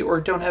RPG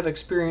or don't have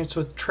experience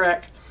with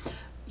Trek,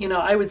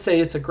 I would say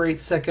it's a great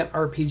second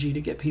RPG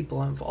to get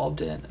people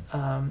involved in.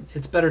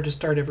 It's better to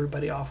start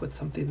everybody off with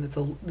something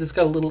that's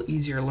got a little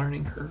easier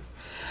learning curve.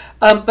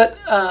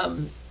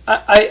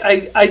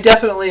 I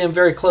definitely am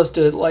very close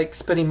to like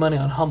spending money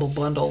on Humble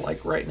Bundle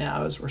like right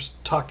now as we're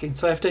talking.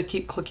 So I have to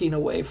keep clicking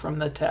away from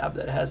the tab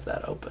that has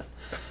that open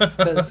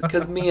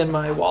because me and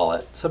my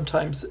wallet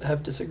sometimes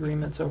have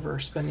disagreements over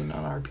spending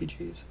on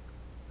RPGs.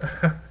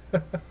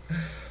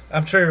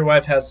 I'm sure your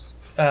wife has,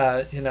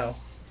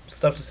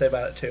 stuff to say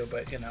about it too,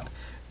 but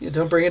Yeah,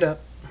 don't bring it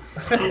up.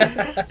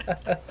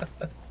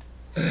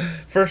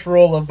 First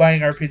rule of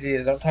buying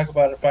RPGs: don't talk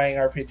about it buying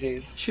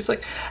RPGs. She's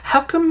like,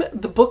 how come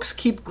the books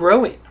keep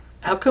growing?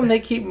 How come they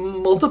keep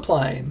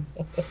multiplying?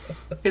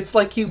 It's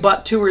like you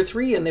bought 2 or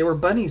 3 and they were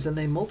bunnies and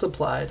they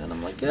multiplied. And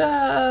I'm like,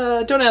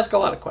 don't ask a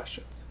lot of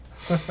questions.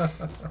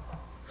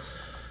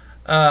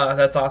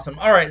 That's awesome.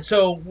 All right,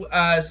 so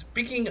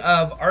speaking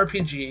of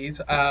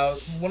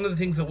RPGs, one of the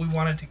things that we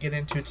wanted to get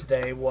into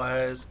today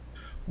was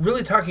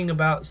really talking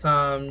about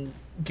some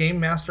game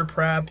master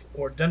prep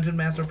or dungeon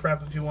master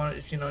prep if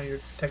you're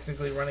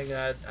technically running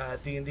a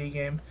D&D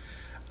game,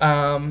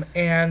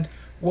 and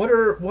what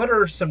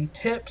are some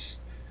tips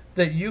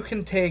that you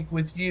can take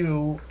with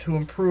you to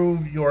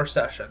improve your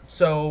session.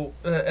 So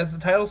as the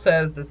title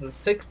says, this is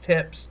 6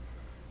 tips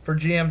for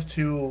GMs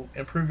to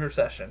improve your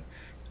session,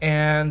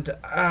 and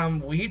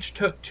we each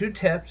took 2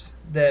 tips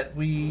that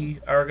we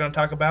are going to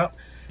talk about.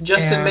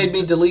 Justin made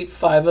me delete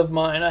 5 of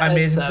mine. I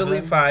made 7. him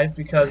delete 5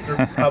 because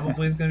there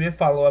probably is going to be a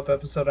follow-up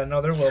episode. I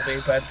know there will be,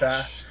 but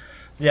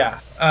yeah.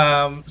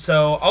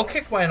 So I'll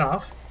kick mine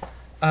off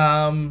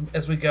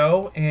as we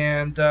go,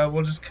 and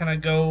we'll just kind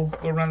of go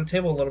around the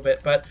table a little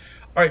bit. But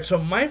all right, so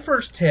my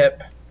first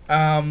tip,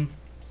 and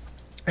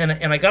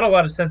I got a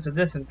lot of sense of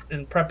this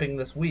in prepping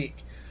this week,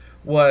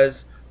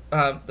 was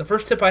the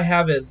first tip I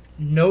have is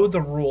know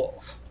the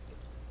rules,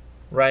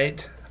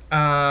 right?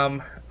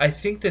 I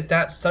think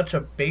that's such a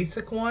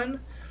basic one,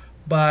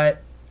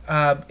 but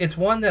it's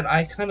one that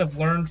I kind of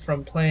learned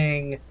from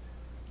playing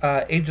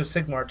Age of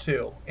Sigmar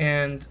too.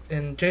 And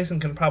Jason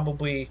can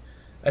probably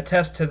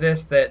attest to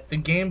this, that the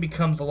game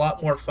becomes a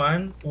lot more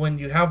fun when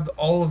you have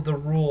all of the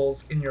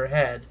rules in your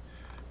head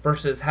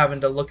versus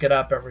having to look it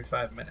up every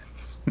 5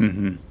 minutes.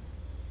 Mm-hmm.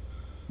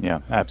 Yeah,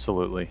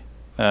 absolutely.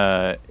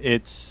 But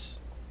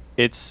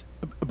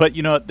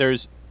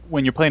there's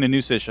when you're playing a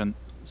new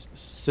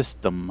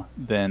system,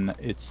 then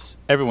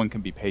everyone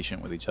can be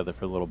patient with each other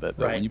for a little bit.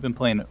 But right. When you've been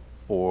playing it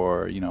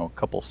for a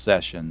couple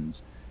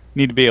sessions,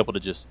 you need to be able to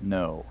just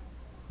know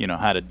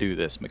how to do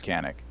this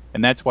mechanic,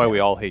 and that's why we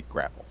all hate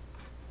grapple.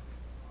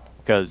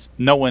 because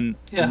no one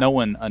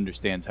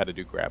understands how to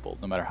do grapple,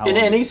 no matter how in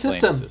long any you play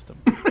in the system.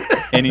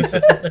 Any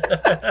system.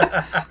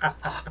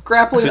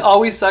 Grappling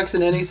always sucks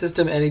in any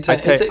system,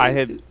 anytime.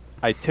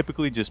 I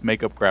typically just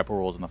make up grapple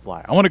rolls on the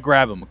fly. I want to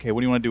grab him. Okay,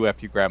 what do you want to do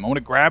after you grab him? I want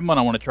to grab him, and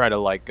I want to try to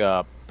like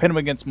pin him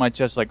against my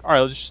chest. Like, all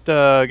right, just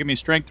give me a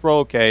strength roll.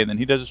 Okay, and then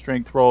he does a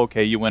strength roll.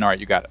 Okay, you win. All right,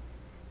 you got it.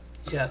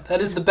 Yeah,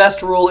 that is the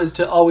best rule, is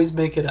to always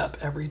make it up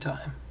every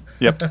time.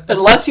 Yep.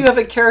 Unless you have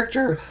a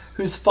character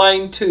who's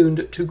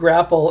fine-tuned to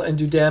grapple and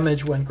do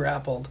damage when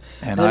grappled.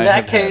 And in I that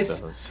have case,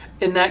 had those.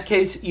 in that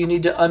case, you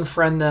need to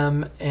unfriend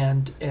them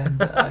and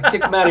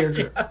kick them out of your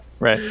group.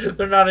 Right.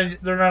 They're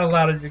not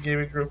allowed in your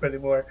gaming group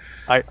anymore.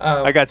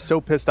 I got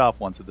so pissed off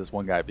once at this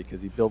one guy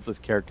because he built this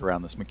character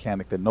around this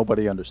mechanic that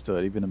nobody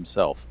understood, even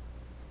himself.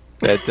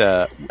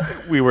 That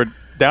we were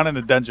down in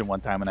a dungeon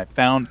one time, and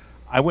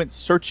I went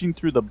searching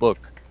through the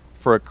book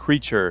for a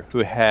creature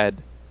who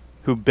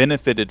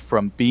benefited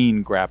from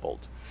being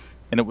grappled,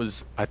 and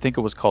I think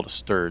it was called a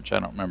sturge. I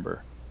don't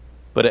remember,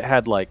 but it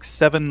had like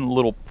 7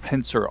 little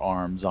pincer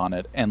arms on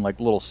it and like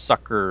little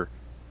sucker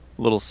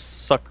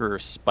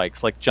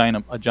spikes, like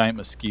a giant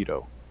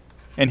mosquito.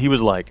 And he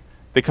was like,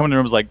 they come in the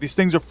room, was like, these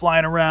things are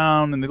flying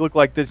around and they look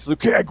like this.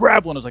 Okay, I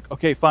grab one. I was like,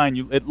 okay, fine.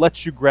 It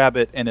lets you grab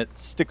it and it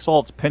sticks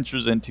all its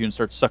pincers into you and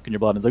starts sucking your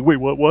blood. And it's like, wait,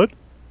 what?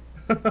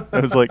 I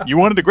was like, you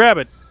wanted to grab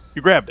it,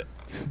 you grabbed it.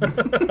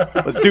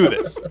 Let's do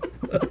this.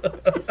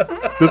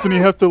 Doesn't he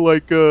have to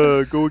like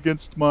go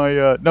against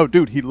my? No,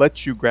 dude, he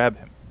lets you grab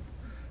him.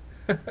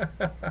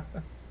 That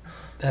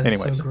is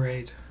Anyways. so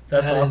great.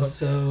 That's That awesome. is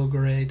so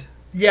great.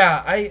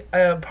 Yeah, I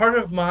part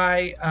of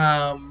my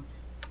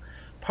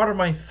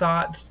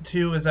thoughts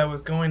too as I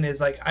was going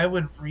is like I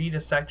would read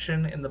a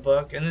section in the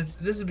book, and this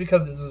is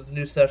because this is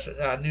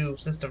a new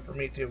system for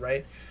me too,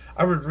 right?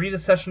 I would read a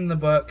section in the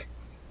book,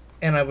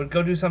 and I would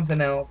go do something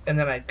else, and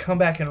then I'd come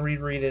back and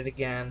reread it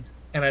again,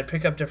 and I'd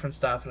pick up different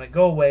stuff, and I'd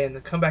go away and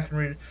then come back and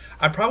read it.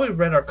 I probably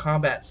read our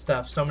combat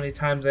stuff so many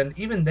times, and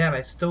even then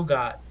I still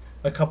got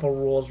a couple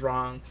rules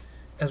wrong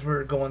as we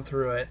were going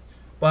through it.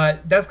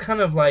 But that's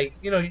kind of like,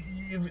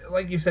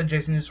 like you said,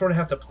 Jason, you sort of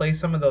have to play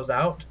some of those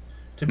out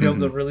to be able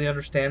to really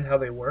understand how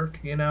they work,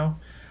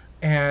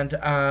 And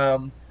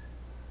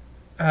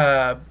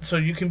so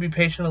you can be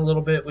patient a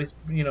little bit with,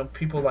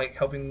 people like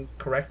helping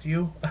correct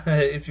you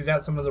if you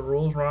got some of the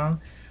rules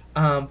wrong.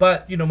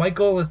 But, my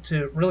goal is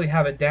to really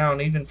have it down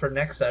even for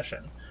next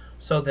session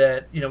so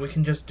that, we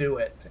can just do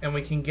it and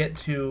we can get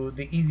to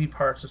the easy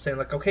parts of saying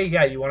like, okay,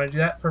 yeah, you want to do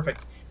that?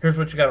 Perfect. Here's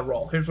what you got to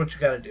roll. Here's what you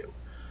got to do.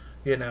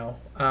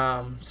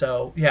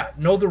 So yeah,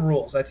 know the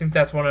rules. I think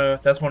that's one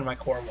of my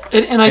core ones.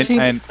 And I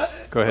think.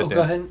 Go ahead.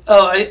 Go ahead.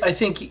 Oh, I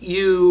think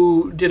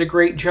you did a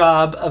great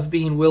job of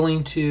being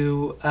willing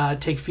to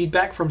take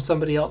feedback from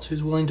somebody else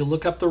who's willing to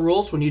look up the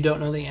rules when you don't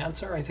know the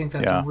answer. I think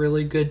that's a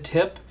really good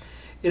tip.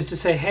 Is to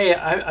say, hey,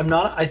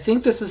 I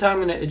think this is how I'm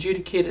going to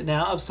adjudicate it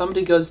now. If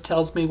somebody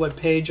tells me what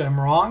page I'm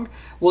wrong,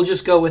 we'll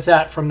just go with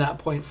that from that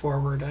point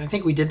forward. And I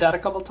think we did that a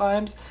couple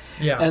times.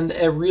 Yeah. And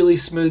it really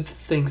smooths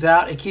things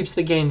out. It keeps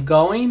the game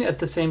going. At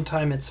the same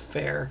time, it's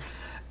fair.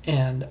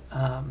 And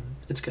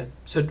it's good.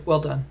 So well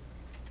done.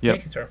 Yep.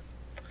 Thank you, sir.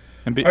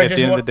 And at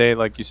the end of the day,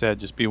 like you said,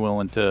 just be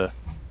willing to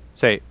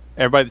say,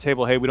 everybody at the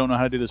table, hey, we don't know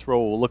how to do this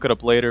roll. We'll look it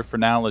up later. For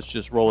now, let's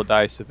just roll a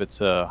dice. If it's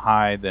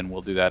high, then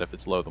we'll do that. If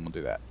it's low, then we'll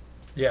do that.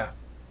 Yeah.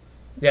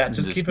 Yeah,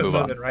 just keep it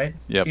moving, right?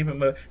 Yep. Keep it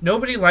moving.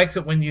 Nobody likes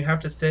it when you have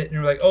to sit and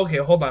you're like, okay,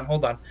 hold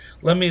on.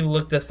 Let me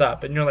look this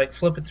up. And you're like,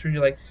 flip it through.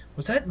 You're like,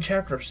 was that in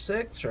chapter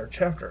 6 or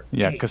chapter 8?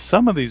 Yeah, because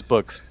some of these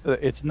books,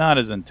 it's not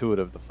as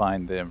intuitive to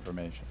find the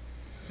information.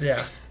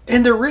 Yeah.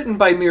 And they're written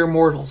by mere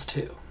mortals,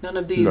 too. None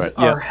of these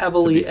are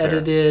heavily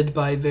edited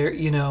by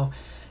the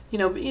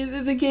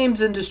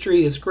games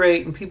industry is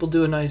great and people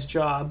do a nice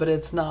job, but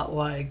it's not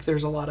like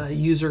there's a lot of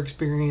user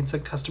experience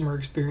and customer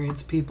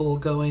experience people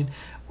going,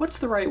 what's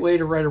the right way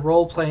to write a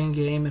role-playing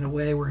game in a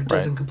way where it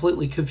doesn't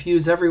completely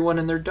confuse everyone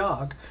and their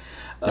dog?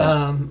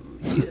 Yeah.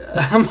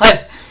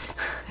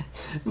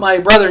 My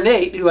brother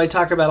Nate, who I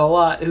talk about a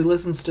lot, who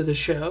listens to the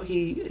show,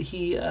 he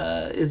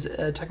is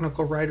a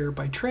technical writer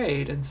by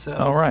trade, and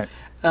so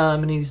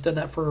and he's done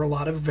that for a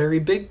lot of very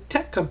big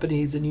tech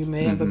companies. And you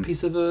may have a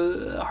piece of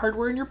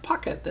hardware in your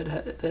pocket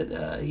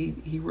that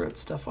he wrote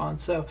stuff on.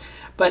 So,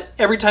 but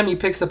every time he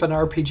picks up an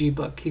RPG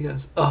book, he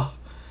goes, "Oh,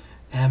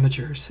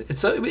 amateurs!"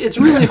 It's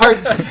really hard.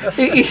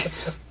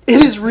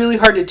 It is really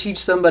hard to teach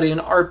somebody an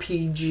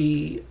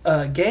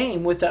RPG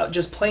game without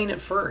just playing it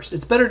first.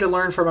 It's better to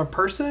learn from a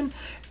person,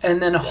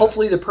 and then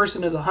hopefully the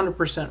person is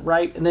 100%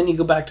 right, and then you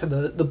go back to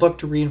the book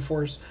to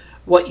reinforce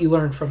what you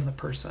learned from the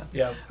person.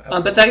 Yeah.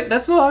 But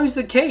that's not always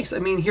the case. I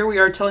mean, here we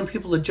are telling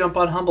people to jump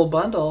on Humble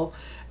Bundle,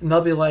 and they'll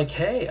be like,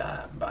 "Hey,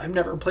 I've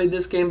never played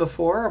this game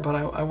before, but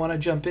I want to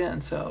jump in."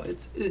 So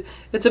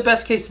it's a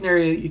best case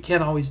scenario you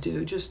can't always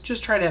do.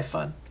 Just try to have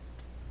fun.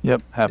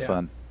 Yep, have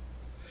fun.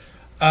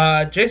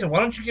 Jason, why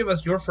don't you give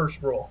us your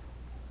first rule?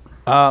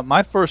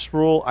 My first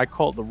rule, I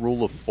call it the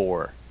rule of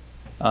 4.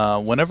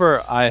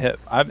 Whenever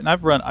I've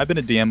been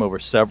a DM over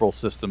several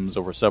systems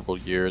over several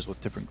years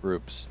with different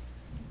groups.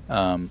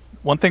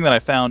 One thing that I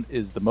found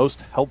is the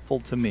most helpful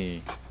to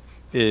me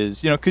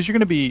is, because you're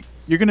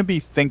going to be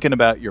thinking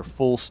about your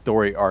full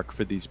story arc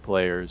for these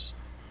players,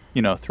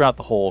 throughout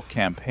the whole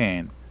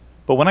campaign.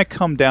 But when I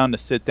come down to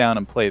sit down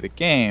and play the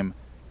game,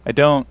 I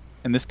don't,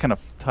 and this kind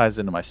of ties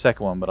into my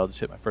second one, but I'll just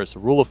hit my first. The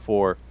rule of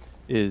 4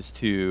 is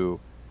to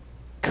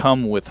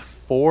come with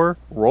 4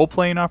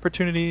 role-playing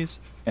opportunities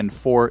and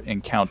 4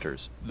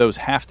 encounters. Those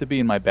have to be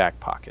in my back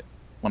pocket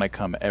when I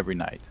come every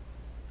night.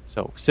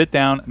 So sit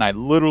down, and I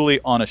literally,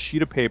 on a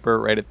sheet of paper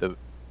right at the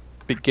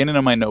beginning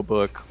of my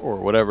notebook or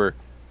whatever,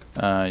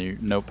 your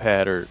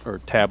notepad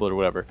or tablet or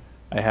whatever,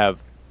 I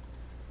have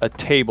a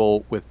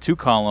table with 2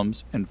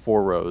 columns and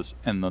 4 rows.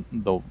 And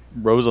the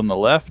rows on the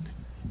left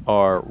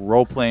are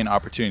role-playing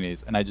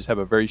opportunities. And I just have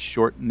a very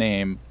short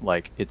name,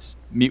 like it's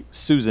Meet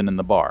Susan in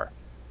the bar,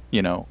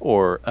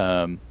 or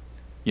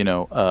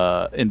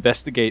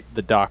investigate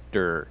the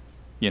doctor,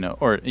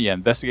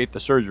 investigate the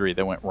surgery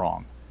that went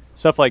wrong.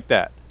 Stuff like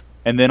that.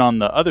 And then on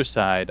the other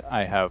side,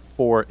 I have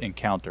 4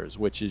 encounters,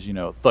 which is,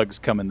 thugs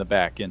come in the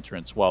back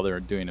entrance while they're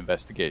doing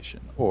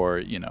investigation,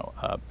 or,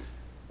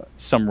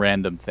 some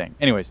random thing.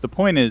 Anyways, the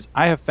point is,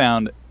 I have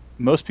found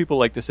most people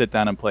like to sit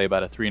down and play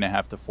about a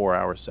 3.5 to 4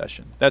 hour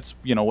session. That's,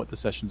 what the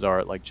sessions are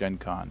at like Gen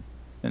Con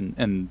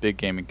and big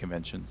gaming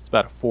conventions. It's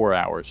about 4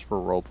 hours for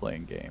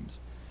role-playing games.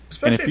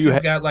 Especially if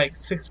you've got like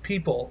 6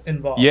 people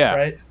involved,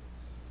 right?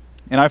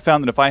 And I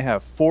found that if I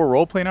have 4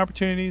 role-playing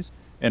opportunities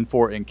and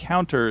 4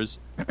 encounters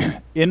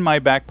in my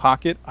back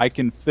pocket, I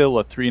can fill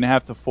a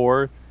 3.5 to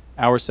 4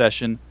 hour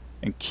session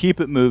and keep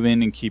it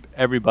moving and keep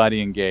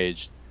everybody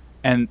engaged.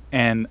 And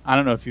I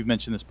don't know if you've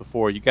mentioned this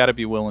before, you got to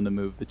be willing to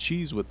move the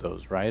cheese with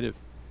those, right? If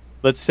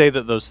let's say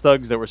that those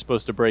thugs that were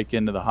supposed to break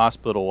into the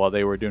hospital while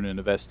they were doing an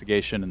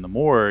investigation in the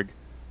morgue,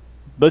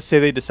 let's say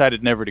they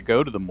decided never to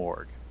go to the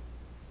morgue,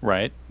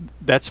 right?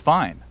 That's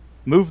fine.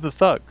 Move the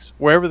thugs.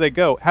 Wherever they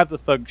go, have the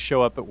thugs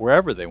show up at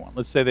wherever they want.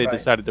 Let's say they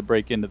decided to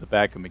break into the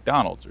back of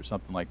McDonald's or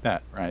something like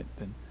that, right?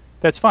 Then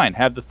that's fine.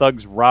 Have the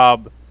thugs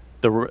rob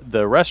the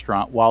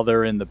restaurant while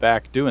they're in the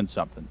back doing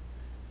something.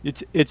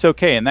 It's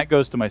okay. And that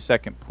goes to my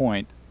second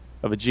point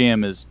of a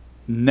GM is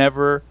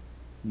never,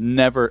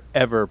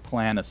 ever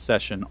plan a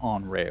session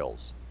on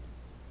rails.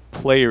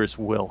 Players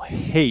will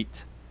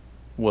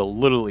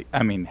literally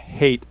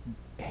hate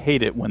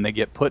it when they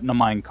get put in a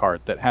minecart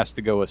that has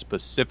to go a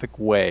specific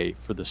way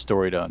for the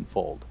story to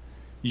unfold.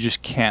 You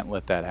just can't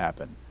let that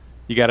happen.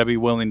 You got to be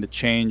willing to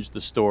change the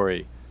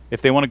story.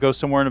 If they want to go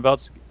somewhere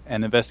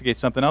and investigate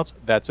something else,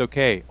 that's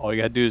okay. All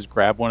you got to do is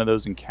grab one of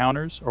those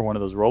encounters or one of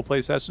those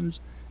roleplay sessions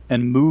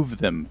and move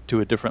them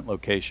to a different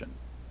location.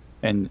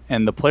 And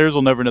the players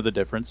will never know the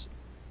difference.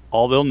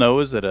 All they'll know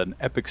is that an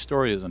epic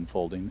story is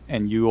unfolding,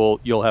 and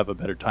you'll have a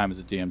better time as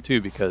a DM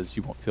too, because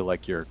you won't feel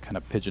like you're kind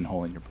of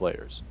pigeonholing your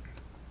players.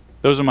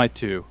 Those are my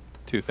two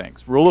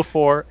things: rule of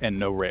 4 and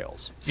no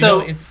rails.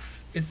 So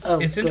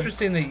it's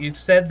interesting that you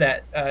said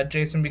that,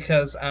 Jason,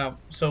 because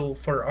so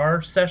for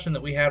our session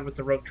that we had with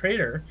the Rogue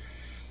Trader,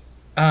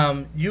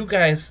 you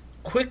guys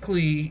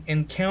quickly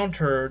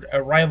encountered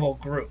a rival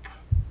group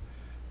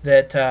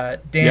that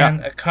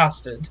Dan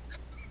accosted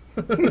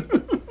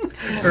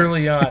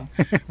early on,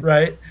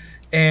 right?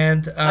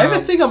 And I have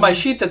a thing on my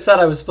sheet that said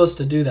I was supposed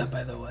to do that,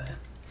 by the way.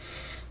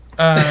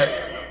 That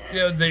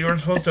you weren't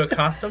supposed to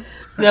accost them?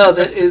 No,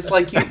 that is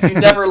like you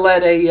never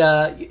let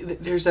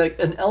there's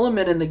an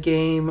element in the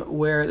game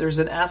where there's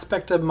an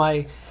aspect of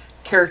my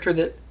character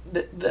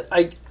that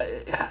I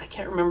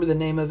can't remember the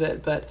name of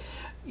it, but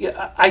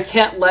I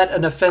can't let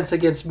an offense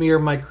against me or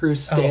my crew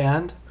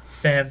stand.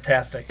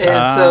 Fantastic.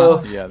 And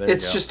so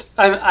it's just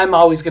I'm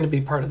always going to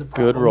be part of the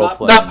problem. Good role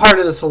play. Not part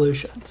of the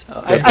solution.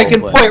 So I can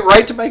point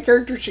right to my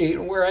character sheet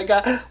and where I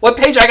got what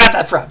page I got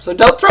that from. So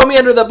don't throw me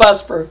under the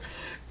bus for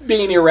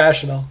being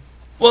irrational.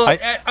 Well,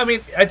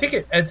 I think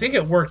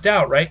it worked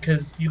out, right?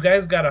 Because you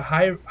guys got a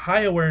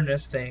high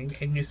awareness thing,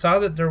 and you saw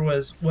that there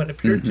was what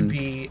appeared to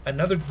be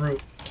another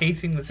group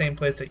casing the same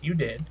place that you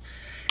did.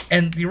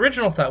 And the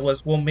original thought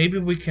was, well, maybe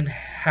we can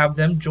have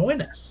them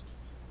join us.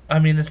 I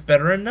mean, it's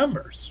better in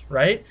numbers,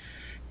 right?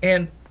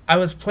 And I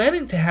was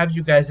planning to have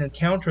you guys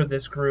encounter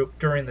this group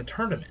during the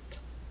tournament,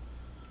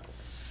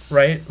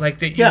 right? Like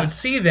that you would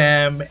see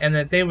them, and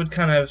that they would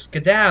kind of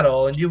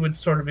skedaddle, and you would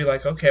sort of be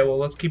like, okay, well,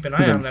 let's keep an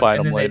eye on them,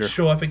 and then they'd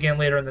show up again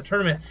later in the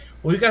tournament.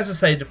 Well, you guys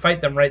decided to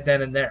fight them right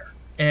then and there,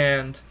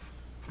 and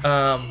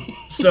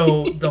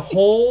so the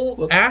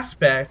whole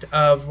aspect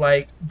of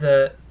like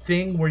the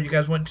thing where you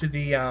guys went to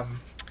the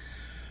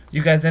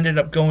you guys ended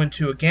up going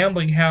to a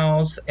gambling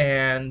house,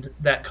 and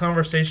that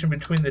conversation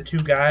between the two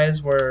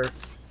guys where,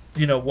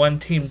 one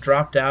team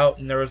dropped out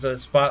and there was a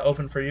spot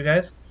open for you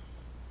guys,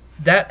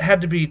 that had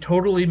to be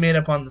totally made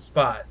up on the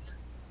spot.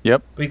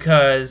 Yep.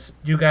 Because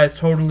you guys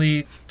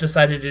totally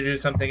decided to do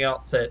something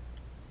else that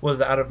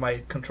was out of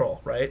my control,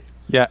 right?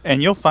 Yeah,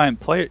 and you'll find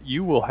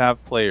you will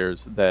have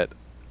players that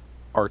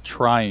are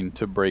trying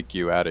to break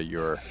you out of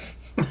your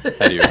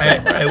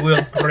I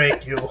will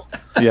break you.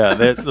 Yeah,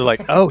 they're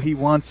like, oh, he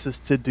wants us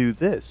to do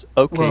this.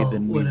 Okay,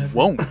 then we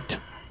won't.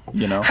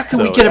 How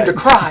can we get him to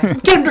cry?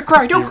 Get him to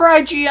cry. Don't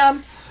cry,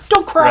 GM.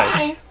 Don't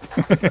cry.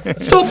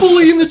 Stop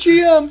bullying the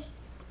GM.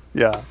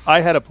 Yeah,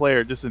 I had a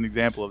player, just an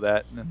example of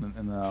that, and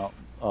then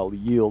I'll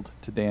yield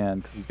to Dan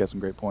because he's got some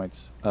great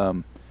points. I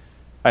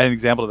had an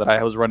example of that.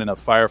 I was running a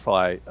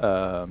Firefly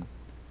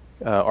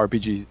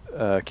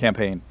RPG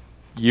campaign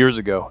years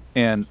ago,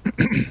 and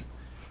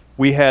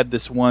we had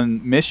this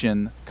one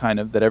mission kind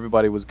of that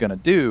everybody was going to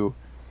do.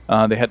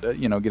 They had to,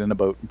 get in a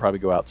boat and probably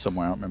go out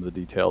somewhere. I don't remember the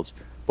details.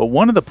 But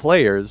one of the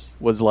players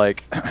was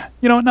like,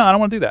 no, I don't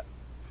want to do that.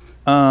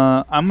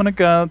 I'm going to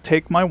go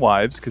take my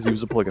wives, because he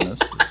was a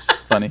polygamist. It's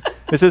funny.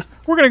 He says,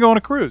 we're going to go on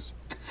a cruise.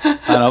 And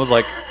I was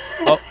like,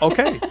 oh,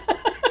 okay.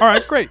 All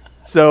right, great.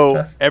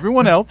 So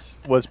everyone else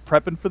was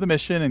prepping for the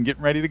mission and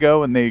getting ready to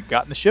go, and they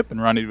got in the ship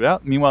and running it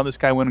out. Meanwhile, this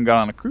guy went and got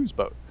on a cruise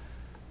boat.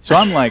 So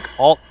I'm like,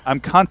 I'm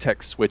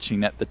context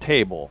switching at the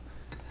table.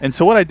 And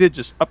so what I did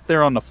just up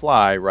there on the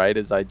fly, right,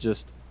 is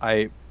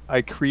I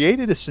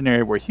created a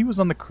scenario where he was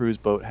on the cruise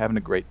boat having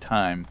a great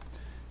time,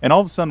 and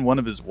all of a sudden one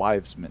of his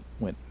wives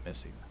went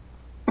missing.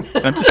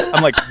 And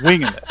I'm like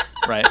winging this,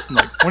 right? I'm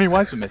like, one of your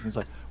wives went missing. He's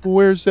like, well,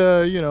 where's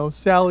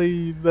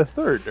Sally the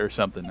Third or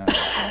something?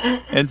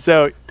 And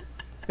so,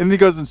 and he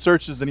goes and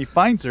searches, and he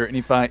finds her, and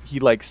he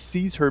like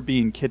sees her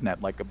being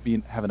kidnapped, like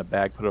having a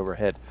bag put over her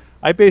head.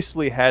 I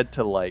basically had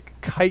to like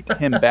kite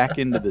him back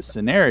into the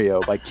scenario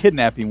by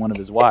kidnapping one of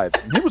his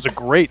wives, and it was a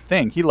great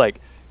thing.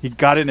 He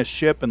got in a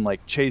ship and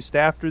like chased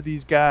after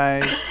these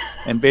guys,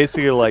 and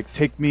basically like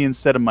take me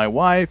instead of my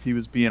wife. He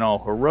was being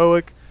all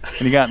heroic.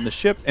 And he got in the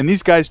ship, and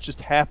these guys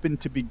just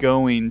happened to be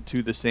going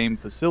to the same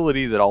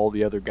facility that all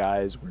the other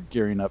guys were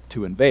gearing up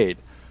to invade.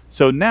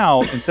 So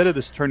now, instead of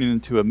this turning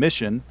into a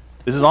mission,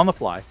 this is on the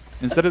fly,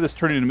 instead of this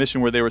turning into a mission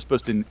where they were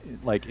supposed to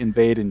like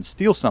invade and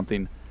steal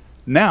something,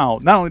 now,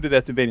 not only did they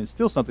have to invade and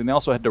steal something, they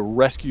also had to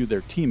rescue their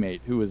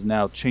teammate, who is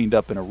now chained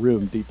up in a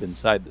room deep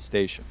inside the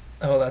station.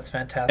 Oh, that's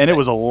fantastic. And it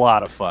was a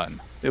lot of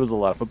fun.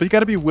 But you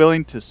got to be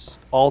willing to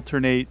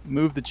alternate,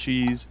 move the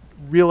cheese,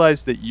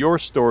 realize that your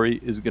story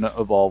is going to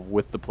evolve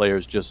with the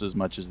players just as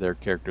much as their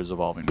characters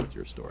evolving with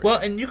your story. Well,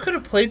 and you could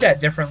have played that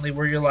differently,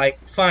 where you're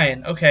like,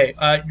 fine, okay,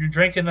 you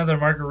drink another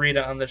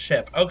margarita on the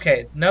ship.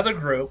 Okay, another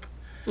group.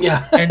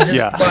 Yeah. And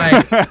just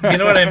like, you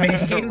know what I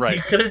mean? Right.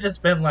 You could have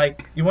just been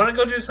like, you want to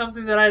go do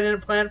something that I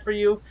didn't plan for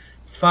you?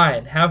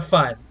 Fine, have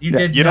fun. You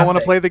did You nothing. don't want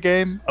to play the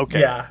game?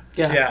 Okay.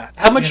 Yeah.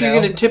 How much are you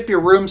going to tip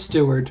your room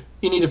steward?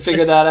 You need to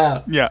figure that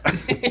out. Yeah.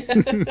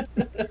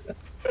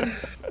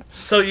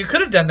 So you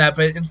could have done that,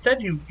 but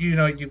instead you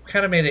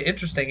kind of made it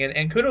interesting,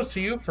 and kudos to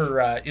you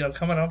for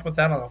coming up with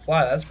that on the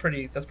fly. That's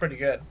pretty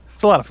good.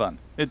 It's a lot of fun.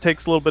 It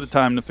takes a little bit of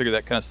time to figure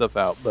that kind of stuff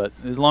out, but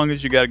as long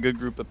as you got a good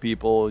group of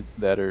people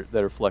that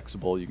are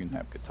flexible, you can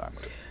have a good time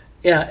with it.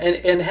 Yeah,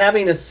 and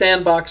having a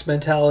sandbox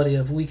mentality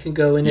of we can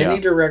go in any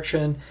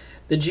direction.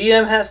 The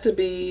GM has to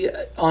be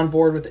on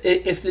board with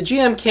it. If the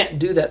GM can't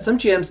do that, some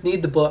GMs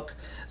need the book.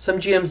 Some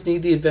GMs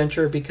need the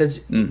adventure because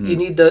you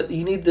need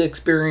the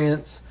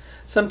experience.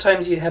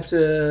 Sometimes you have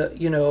to,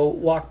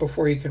 walk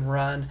before you can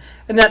run,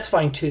 and that's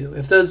fine too.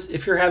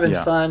 If you're having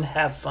fun,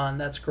 have fun.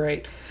 That's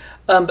great.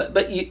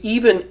 But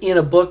even in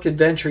a booked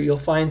adventure, you'll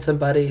find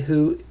somebody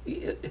who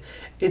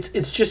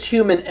it's just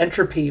human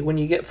entropy when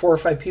you get 4 or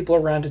 5 people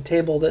around a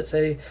table that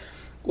say,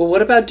 well,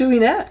 what about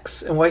doing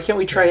X? And why can't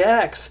we try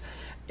X?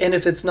 And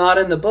if it's not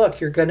in the book,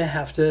 you're going to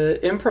have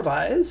to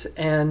improvise.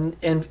 And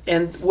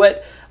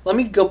let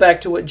me go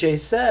back to what Jay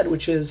said,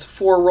 which is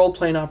 4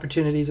 role-playing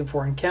opportunities and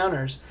 4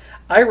 encounters.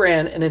 I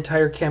ran an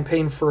entire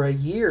campaign for a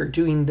year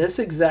doing this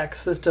exact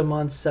system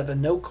on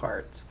 7 note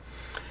cards,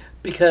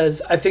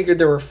 because I figured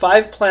there were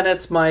 5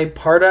 planets my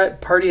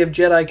party of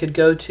Jedi could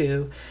go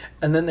to,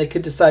 and then they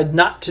could decide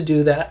not to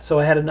do that, so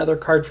I had another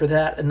card for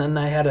that, and then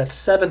I had a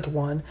 7th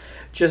one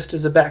just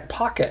as a back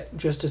pocket,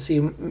 just to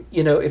see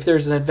if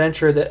there's an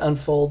adventure that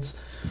unfolds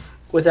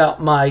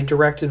without my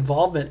direct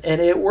involvement. And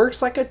it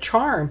works like a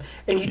charm,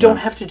 and you don't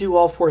have to do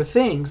all 4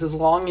 things as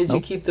long as you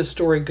keep the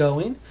story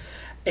going,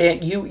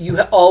 and you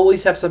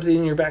always have something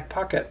in your back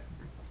pocket.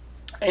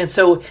 And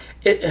so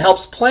it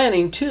helps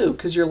planning too,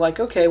 because you're like,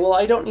 okay, well,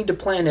 I don't need to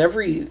plan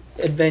every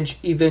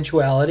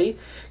eventuality.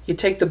 You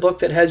take the book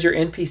that has your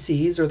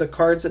NPCs or the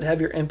cards that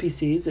have your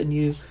NPCs, and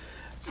you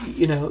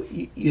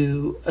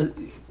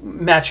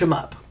match them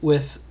up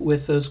with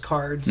those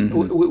cards,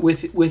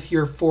 with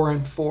your 4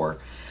 and 4.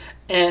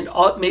 And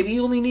maybe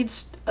you only need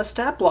a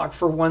stat block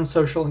for one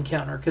social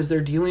encounter because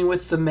they're dealing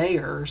with the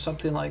mayor or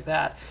something like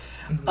that.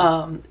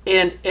 And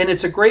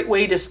it's a great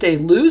way to stay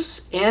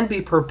loose and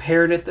be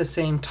prepared at the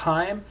same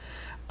time,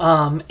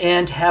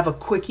 and have a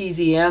quick,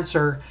 easy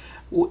answer.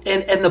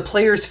 And the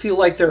players feel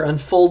like they're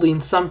unfolding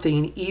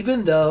something,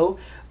 even though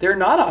they're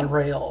not on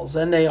rails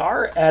and they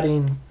are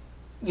adding,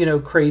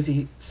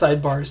 crazy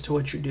sidebars to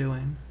what you're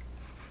doing.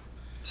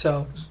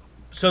 So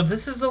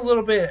this is a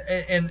little bit,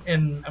 and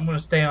I'm going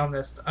to stay on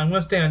this. I'm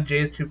going to stay on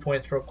Jay's 2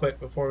 points real quick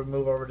before we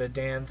move over to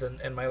Dan's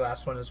and my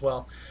last one as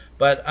well.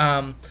 But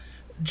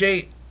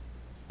Jay,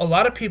 a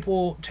lot of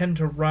people tend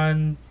to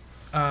run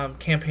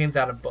campaigns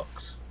out of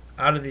books,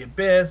 Out of the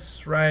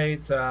Abyss,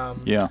 right?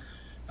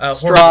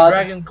 Horse and Strahd.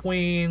 Dragon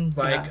Queen.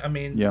 Like, Yeah. I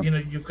mean, Yeah.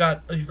 you've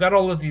got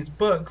all of these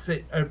books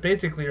that are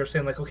basically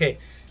saying like, okay,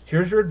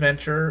 here's your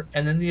adventure,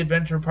 and then the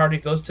adventure party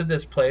goes to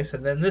this place,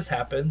 and then this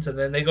happens, and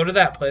then they go to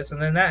that place,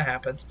 and then that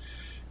happens.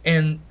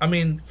 And I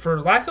mean,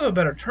 for lack of a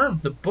better term,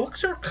 the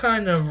books are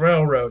kind of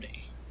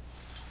railroady.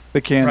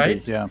 They can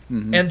Right? be, yeah.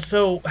 Mhm. And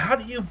so, how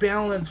do you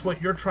balance what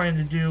you're trying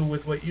to do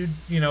with what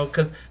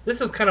because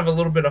this is kind of a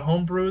little bit of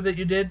homebrew that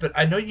you did, but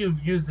I know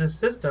you've used this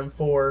system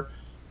for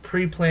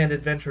pre-planned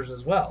adventures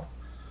as well.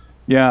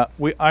 Yeah,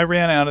 I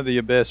ran Out of the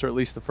Abyss, or at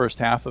least the first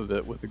half of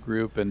it, with the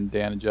group, and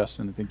Dan and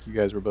Justin. I think you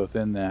guys were both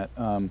in that.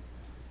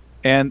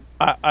 And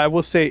I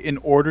will say, in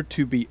order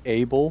to be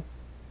able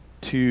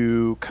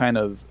to kind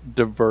of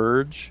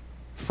diverge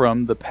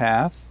from the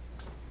path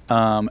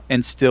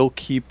and still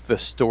keep the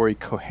story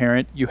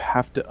coherent, you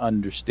have to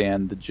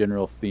understand the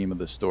general theme of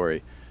the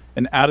story.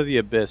 And Out of the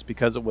Abyss,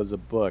 because it was a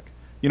book,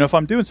 if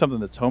I'm doing something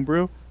that's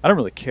homebrew, I don't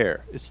really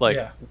care. It's like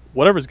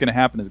whatever's going to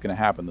happen is going to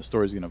happen. The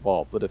story's going to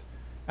evolve. But if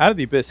Out of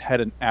the Abyss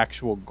had an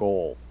actual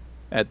goal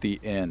at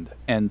the end,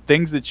 and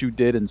things that you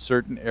did in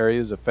certain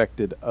areas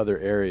affected other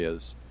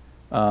areas,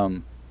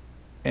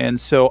 and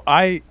so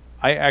I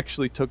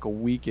actually took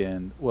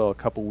a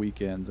couple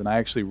weekends, and I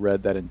actually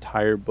read that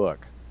entire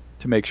book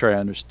to make sure I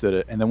understood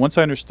it. And then once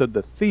I understood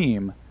the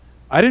theme,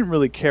 I didn't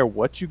really care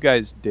what you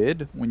guys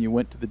did when you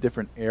went to the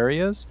different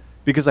areas,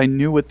 because I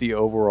knew what the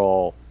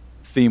overall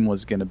theme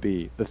was going to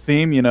be. The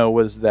theme,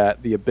 was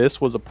that the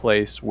Abyss was a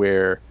place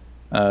where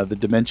the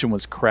dimension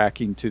was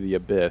cracking to the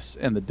abyss,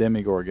 and the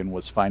Demigorgon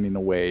was finding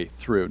a way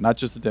through. Not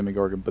just the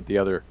Demigorgon, but the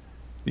other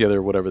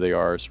whatever they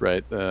are,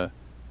 right?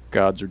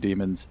 Gods or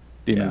demons,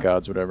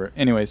 gods, whatever.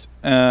 Anyways,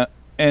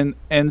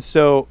 and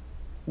so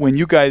when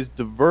you guys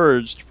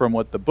diverged from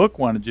what the book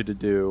wanted you to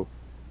do,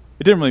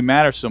 it didn't really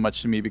matter so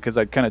much to me, because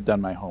I'd kind of done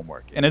my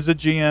homework. And as a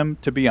GM,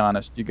 to be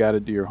honest, you got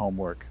to do your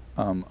homework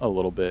a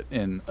little bit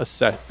in a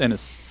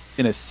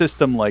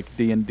system like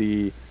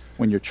D&D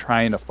when you're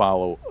trying to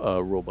follow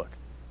a rule book.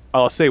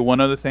 I'll say one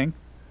other thing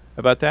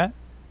about that.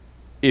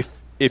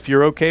 If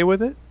you're okay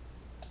with it,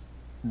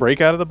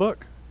 break out of the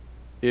book.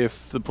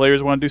 If the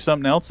players want to do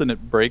something else and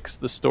it breaks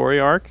the story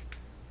arc,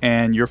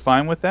 and you're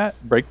fine with that,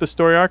 break the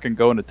story arc and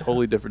go in a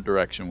totally different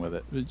direction with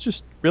it.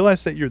 Just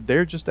realize that you're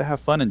there just to have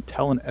fun and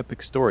tell an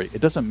epic story.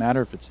 It doesn't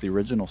matter if it's the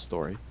original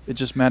story. It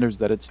just matters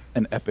that it's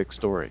an epic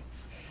story.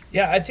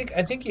 Yeah, I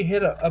think you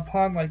hit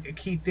upon like a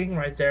key thing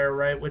right there,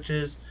 right? Which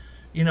is,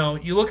 you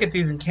look at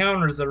these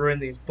encounters that are in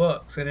these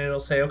books, and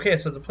it'll say, okay,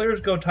 so the players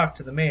go talk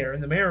to the mayor,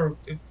 and the mayor,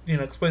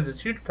 explains this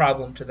huge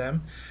problem to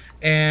them,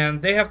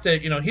 and they have to,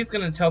 he's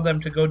going to tell them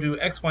to go do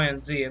X, Y,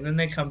 and Z, and then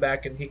they come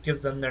back and he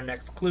gives them their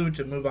next clue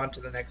to move on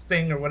to the next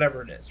thing or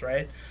whatever it is,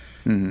 right?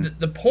 Mm-hmm.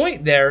 The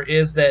point there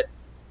is that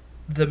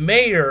the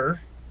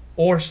mayor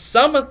or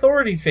some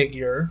authority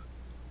figure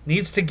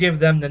needs to give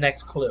them the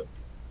next clue.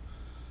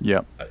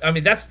 Yeah. I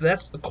mean, that's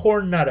the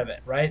core nut of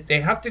it, right?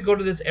 They have to go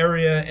to this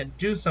area and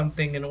do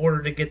something in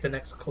order to get the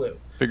next clue.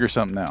 Figure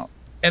something out.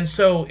 And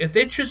so if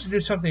they choose to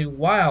do something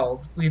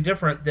wildly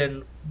different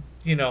than,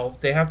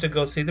 they have to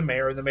go see the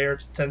mayor, and the mayor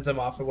sends them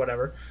off or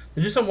whatever.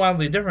 They do something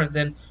wildly different,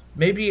 then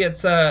maybe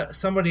it's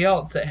somebody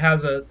else that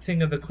has a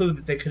thing of the clue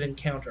that they could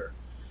encounter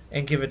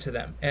and give it to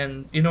them.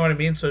 And you know what I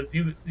mean? So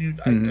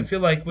I feel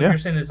like what you're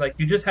saying is like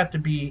you just have to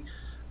be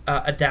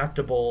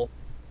adaptable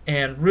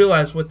and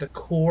realize what the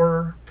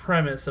core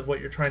premise of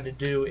what you're trying to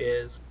do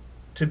is,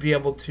 to be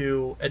able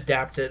to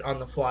adapt it on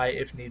the fly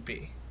if need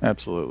be.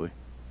 Absolutely.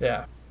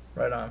 Yeah,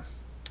 right on.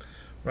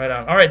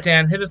 All right,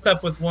 Dan, hit us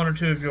up with one or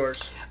two of yours.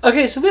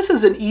 Okay, so this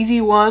is an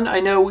easy one.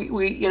 I know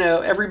we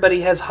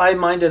everybody has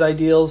high-minded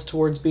ideals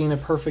towards being a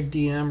perfect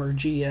DM or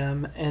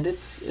GM, and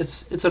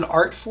it's an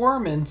art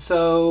form, and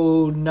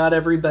so not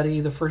everybody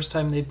the first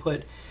time they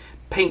put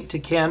paint to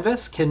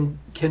canvas can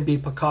be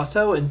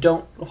Picasso, and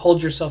don't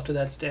hold yourself to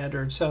that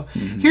standard. So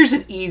here's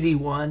an easy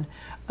one.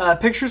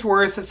 Picture's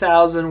worth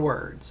 1,000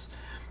 words.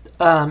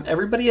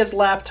 Everybody has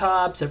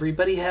laptops.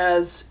 Everybody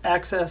has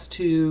access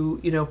to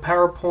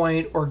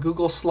PowerPoint or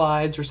Google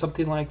Slides or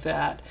something like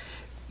that.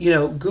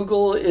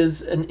 Google is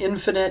has an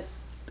infinite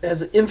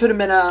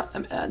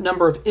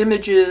number of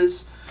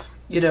images.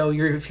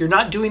 If you're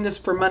not doing this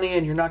for money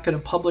and you're not going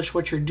to publish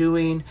what you're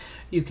doing,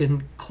 you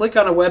can click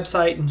on a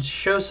website and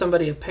show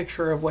somebody a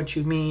picture of what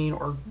you mean,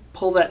 or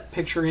pull that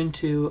picture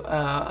into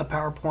a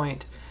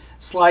PowerPoint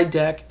slide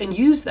deck and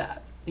use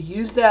that.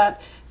 Use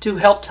that to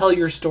help tell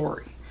your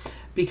story,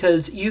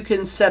 because you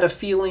can set a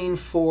feeling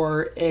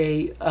for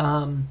a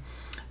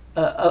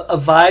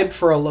vibe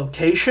for a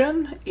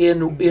location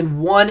in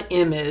one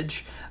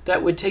image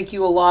that would take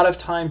you a lot of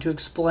time to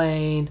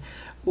explain,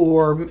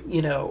 or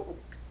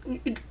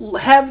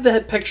have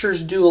the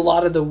pictures do a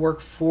lot of the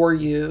work for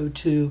you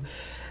to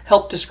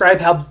help describe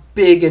how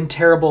big and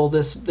terrible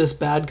this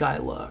bad guy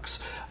looks,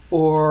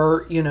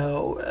 or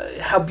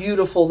how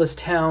beautiful this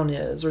town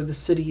is or the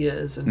city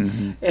is,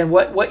 and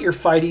what you're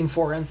fighting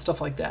for and stuff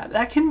like that.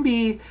 That can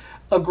be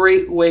a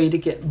great way to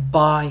get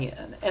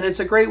buy-in, and it's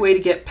a great way to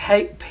get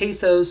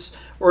pathos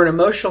or an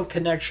emotional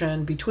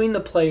connection between the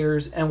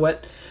players and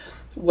what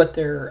what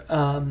they're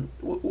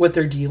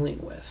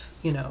dealing with,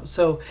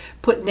 so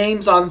put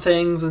names on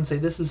things and say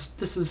this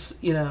is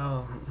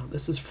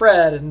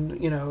Fred,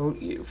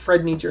 and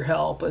Fred needs your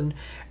help, and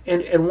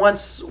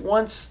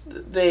once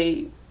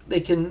they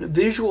can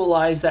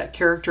visualize that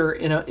character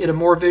in a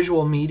more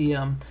visual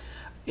medium,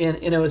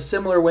 in a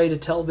similar way to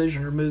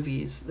television or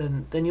movies,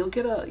 then you'll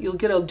get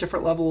a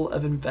different level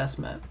of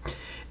investment.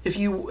 If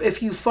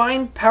you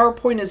find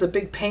PowerPoint is a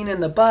big pain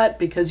in the butt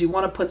because you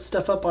want to put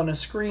stuff up on a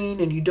screen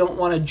and you don't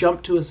want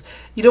to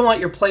you don't want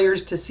your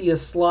players to see a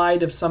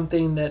slide of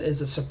something that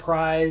is a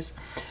surprise,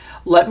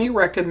 let me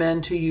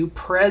recommend to you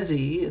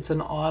Prezi. It's an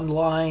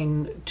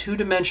online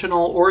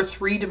 2-dimensional or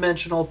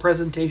 3-dimensional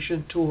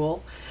presentation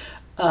tool.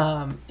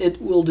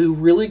 It will do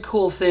really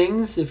cool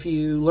things if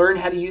you learn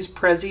how to use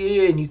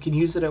Prezi, and you can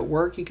use it at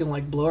work. You can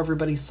blow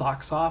everybody's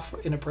socks off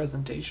in a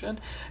presentation,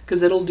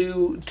 because it'll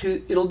do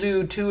 2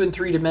 and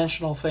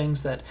 3-dimensional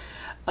things that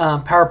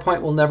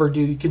PowerPoint will never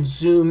do. You can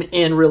zoom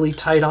in really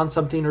tight on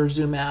something or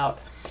zoom out.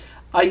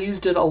 I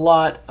used it a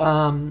lot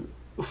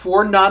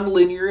for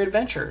nonlinear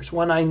adventures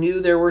when I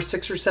knew there were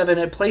 6 or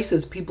 7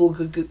 places people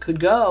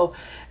could go,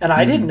 and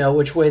I didn't know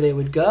which way they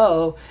would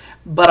go.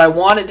 But I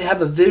wanted to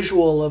have a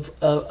visual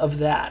of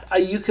that.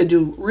 You could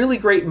do really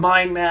great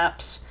mind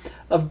maps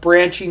of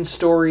branching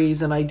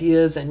stories and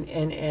ideas, and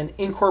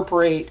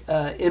incorporate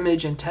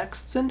image and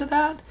texts into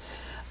that,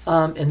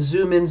 and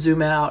zoom in,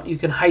 zoom out. You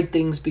can hide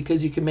things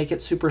because you can make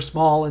it super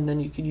small, and then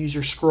you can use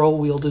your scroll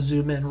wheel to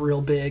zoom in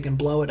real big and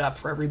blow it up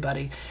for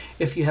everybody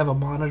if you have a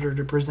monitor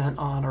to present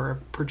on or a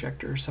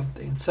projector or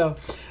something. So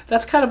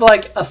that's kind of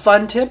like a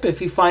fun tip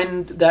if you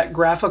find that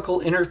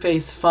graphical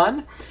interface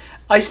fun.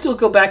 I still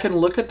go back and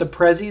look at the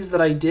Prezis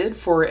that I did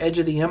for Edge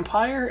of the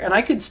Empire, and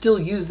I could still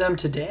use them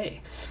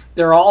today.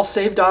 They're all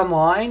saved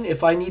online.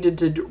 If I needed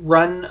to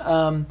run,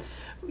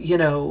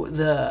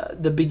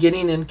 the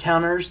beginning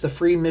encounters, the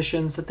free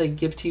missions that they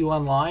give to you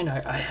online,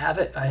 I have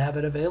it. I have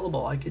it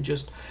available. I could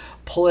just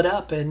pull it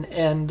up,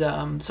 and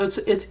so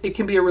it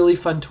can be a really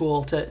fun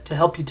tool to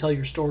help you tell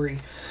your story.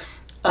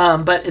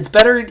 But it's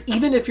better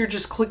even if you're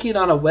just clicking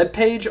on a web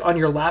page on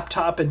your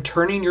laptop and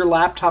turning your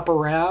laptop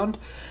around.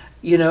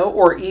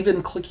 Or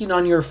even clicking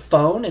on your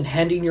phone and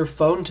handing your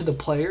phone to the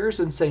players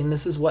and saying,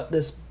 this is what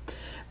this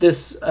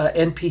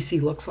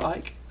NPC looks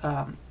like.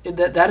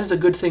 That is a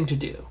good thing to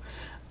do.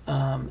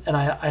 And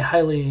I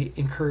highly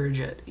encourage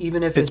it,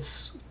 even if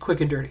it's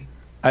quick and dirty.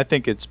 I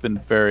think it's been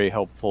very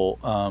helpful.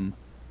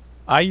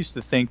 I used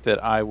to think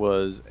that I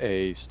was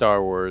a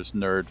Star Wars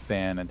nerd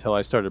fan until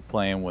I started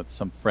playing with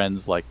some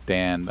friends like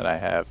Dan that I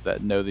have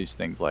that know these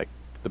things like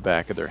the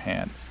back of their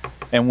hand.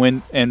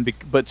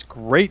 But it's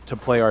great to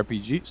play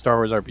Star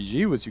Wars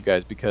RPG with you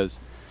guys, because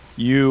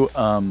you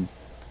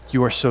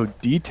are so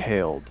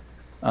detailed,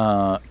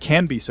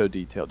 can be so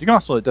detailed. You can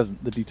also,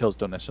 the details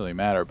don't necessarily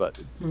matter, but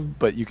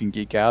you can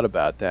geek out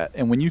about that.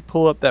 And when you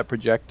pull up that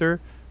projector,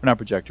 or not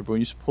projector, but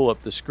when you pull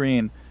up the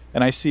screen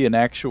and I see an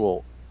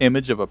actual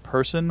image of a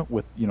person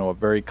with a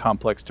very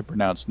complex to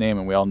pronounce name,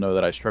 and we all know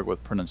that I struggle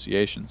with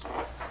pronunciations,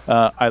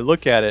 I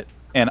look at it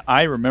and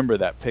I remember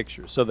that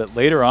picture, so that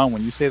later on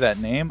when you say that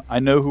name, I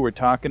know who we're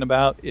talking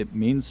about. It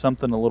means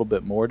something a little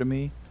bit more to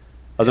me.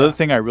 Another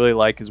thing I really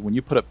like is when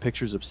you put up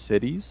pictures of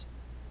cities,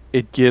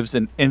 it gives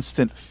an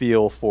instant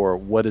feel for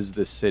what is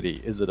this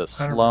city. Is it a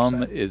slum?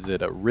 100%. Is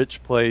it a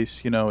rich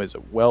place? Is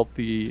it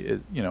wealthy?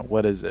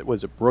 What is it?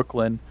 Was it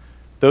Brooklyn?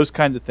 Those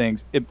kinds of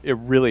things. It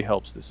really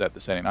helps to set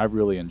the setting. I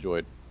really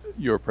enjoyed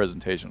your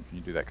presentation when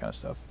you do that kind of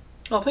stuff.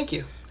 Oh, thank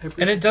you.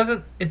 And it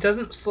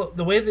doesn't slow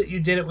the way that you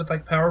did it with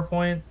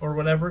PowerPoint or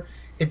whatever.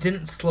 It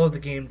didn't slow the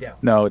game down.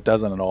 No, it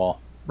doesn't at all.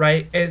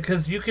 Right,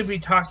 because you could be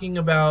talking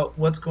about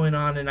what's going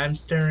on, and I'm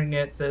staring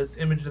at the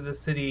image of the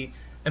city,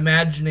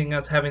 imagining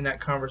us having that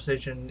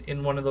conversation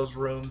in one of those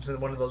rooms in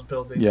one of those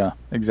buildings. Yeah,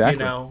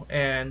 exactly.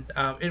 And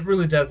it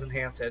really does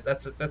enhance it.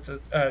 That's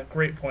a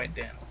great point,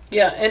 Dan.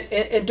 Yeah,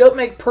 and don't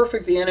make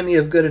perfect the enemy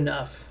of good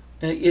enough.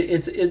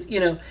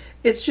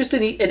 It's just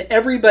and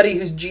everybody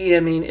who's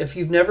GMing, if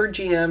you've never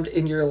GM'd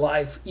in your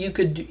life, you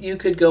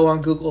could go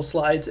on Google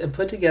Slides and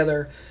put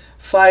together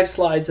 5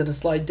 slides in a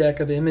slide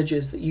deck of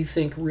images that you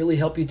think really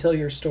help you tell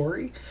your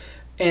story,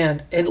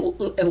 and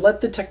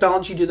let the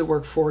technology do the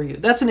work for you.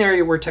 That's an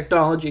area where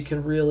technology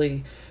can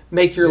really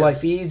make your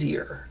life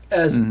easier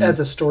as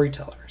a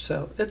storyteller.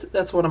 So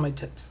that's one of my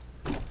tips.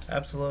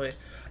 Absolutely.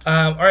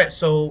 All right,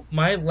 so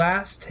my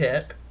last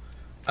tip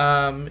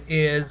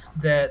is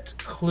that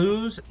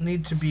clues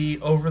need to be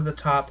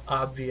over-the-top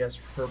obvious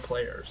for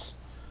players.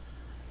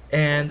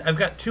 And I've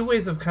got 2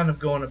 ways of kind of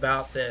going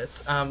about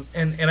this.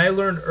 And I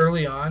learned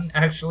early on,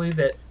 actually,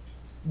 that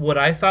what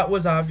I thought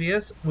was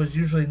obvious was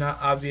usually not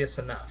obvious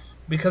enough.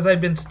 Because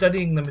I've been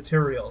studying the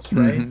materials,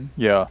 right? Mm-hmm.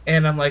 Yeah.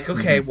 And I'm like,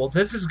 okay, well,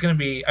 this is going to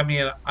be... I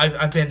mean,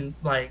 I've been,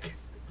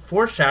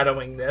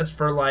 foreshadowing this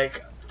for,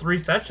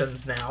 3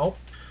 sessions now.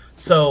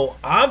 So,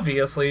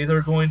 obviously,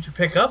 they're going to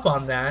pick up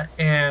on that.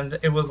 And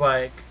it was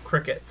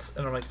crickets.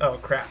 And I'm like, oh,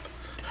 crap.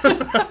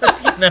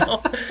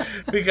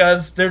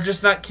 Because they're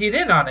just not keyed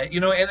in on it,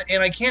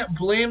 and I can't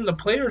blame the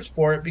players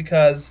for it,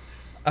 because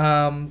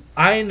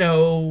I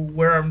know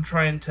where I'm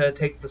trying to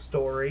take the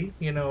story,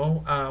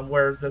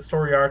 where the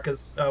story arc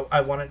is,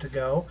 I want it to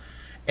go.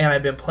 And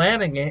I've been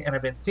planning it, and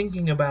I've been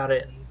thinking about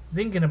it,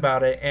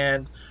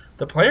 and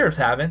the players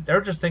haven't.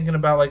 They're just thinking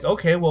about, like,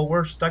 okay, well,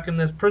 we're stuck in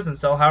this prison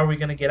cell. How are we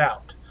going to get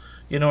out?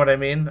 You know what I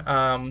mean?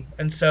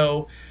 And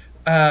so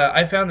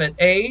I found that,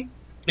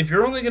 if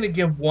you're only going to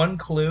give one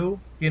clue,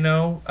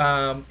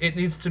 it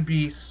needs to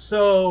be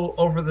so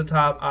over the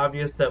top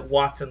obvious that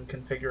Watson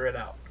can figure it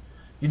out.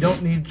 You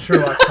don't need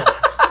Sherlock Holmes.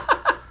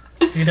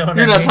 You know what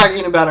You're I mean? not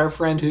talking about our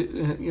friend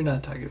who. You're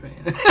not talking about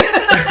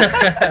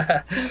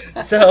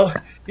me. So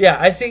yeah,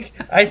 I think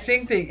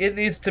that it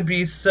needs to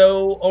be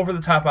so over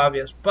the top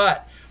obvious.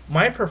 But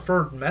my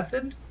preferred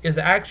method is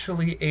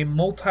actually a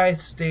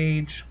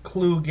multi-stage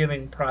clue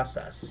giving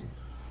process.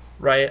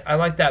 Right? I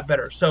like that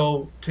better.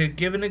 So to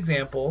give an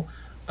example,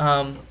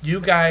 you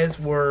guys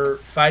were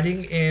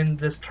fighting in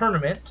this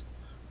tournament,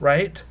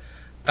 right?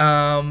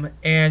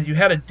 And you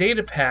had a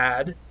data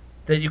pad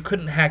that you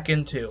couldn't hack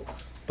into,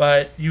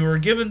 but you were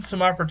given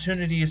some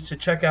opportunities to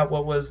check out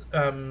what was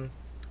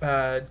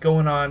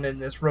going on in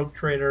this Rogue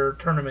Trader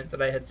tournament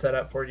that I had set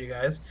up for you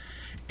guys,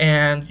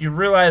 and you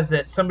realized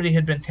that somebody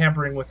had been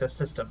tampering with the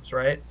systems,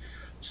 right?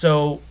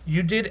 So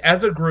you did,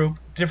 as a group,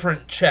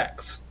 different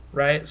checks,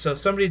 right? So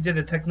somebody did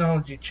a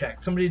technology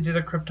check, somebody did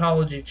a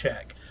cryptology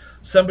check,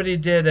 somebody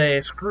did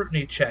a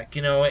scrutiny check,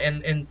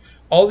 and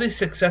all these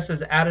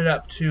successes added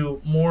up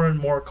to more and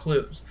more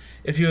clues.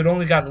 If you had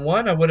only gotten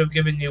one, I would have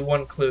given you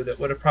one clue that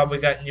would have probably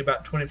gotten you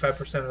about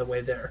 25% of the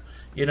way there,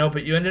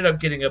 but you ended up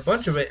getting a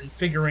bunch of it and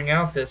figuring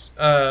out this,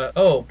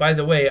 by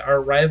the way,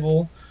 our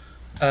rival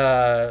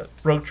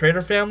Rogue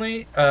Trader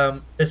family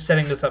is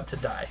setting us up to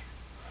die.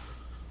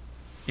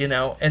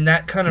 And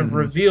that kind of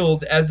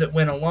revealed as it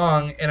went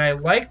along, and I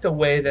liked the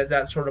way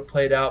that sort of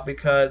played out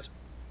because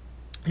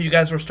you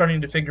guys were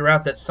starting to figure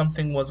out that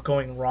something was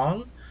going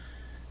wrong,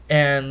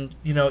 and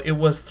it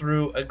was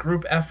through a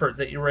group effort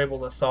that you were able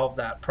to solve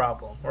that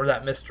problem or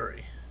that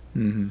mystery.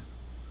 Mm-hmm.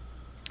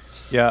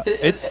 Yeah,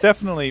 it's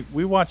definitely,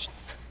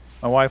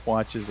 my wife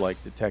watches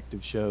like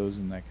detective shows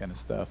and that kind of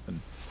stuff,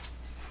 and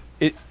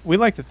we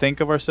like to think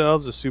of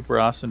ourselves as super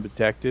awesome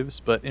detectives,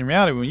 but in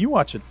reality, when you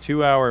watch a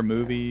 2-hour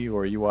movie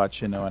or you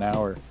watch, an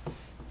hour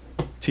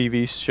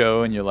TV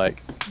show, and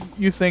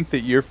you think that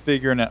you're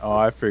figuring it. Oh,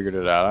 I figured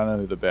it out. I know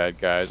who the bad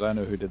guys. I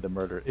know who did the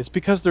murder. It's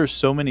because there's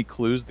so many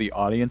clues the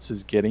audience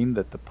is getting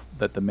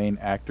that the main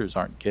actors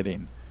aren't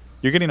getting.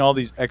 You're getting all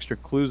these extra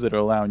clues that are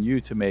allowing you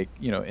to make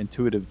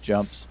intuitive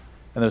jumps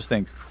and those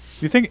things.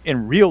 You think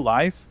in real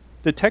life,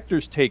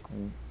 detectives take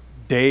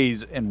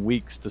days and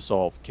weeks to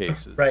solve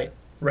cases.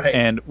 Right.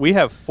 And we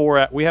have a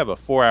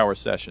 4-hour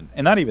session,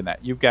 and not even that.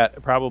 You've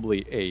got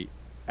probably a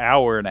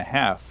hour and a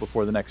half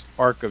before the next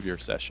arc of your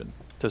session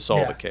to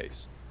solve a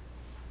case.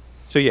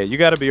 So yeah, you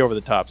got to be over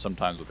the top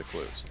sometimes with the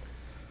clues.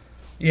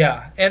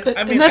 Yeah, and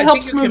I mean, and that I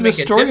helps think you move can the make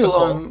it story difficult.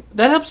 along.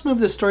 That helps move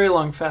the story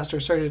along faster.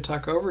 Sorry to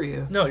talk over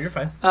you. No, you're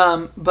fine.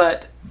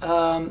 But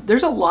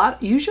there's a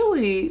lot.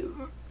 Usually,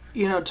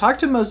 talk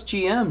to most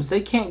GMs.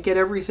 They can't get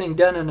everything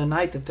done in a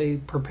night that they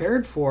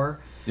prepared for.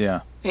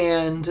 Yeah.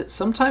 And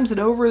sometimes an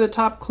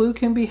over-the-top clue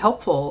can be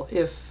helpful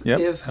if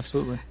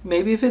absolutely.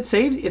 Maybe if it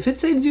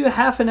saves you a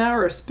half an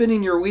hour of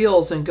spinning your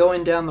wheels and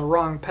going down the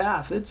wrong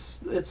path, it's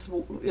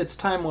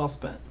time well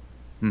spent.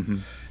 Mm-hmm.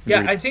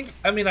 Yeah, I think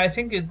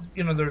it's,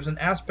 there's an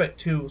aspect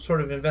to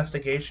sort of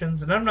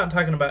investigations, and I'm not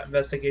talking about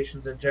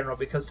investigations in general,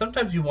 because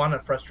sometimes you want to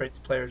frustrate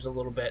the players a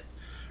little bit,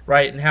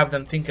 right, and have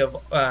them think of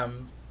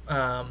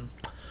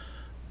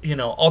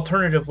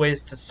alternative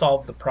ways to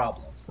solve the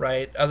problem.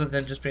 Right, other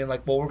than just being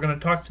like, well, we're going to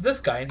talk to this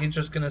guy and he's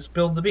just going to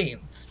spill the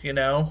beans, and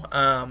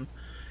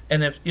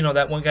if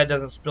that one guy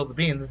doesn't spill the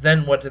beans,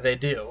 then what do they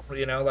do?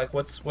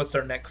 What's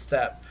their next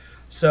step?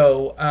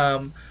 So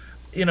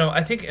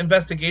I think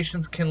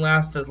investigations can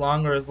last as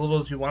long or as little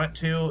as you want it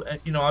to.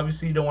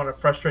 Obviously you don't want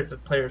to frustrate the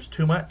players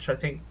too much. I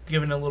think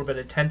giving a little bit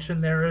of tension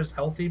there is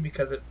healthy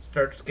because it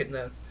starts getting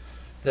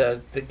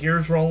the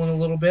gears rolling a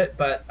little bit.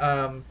 But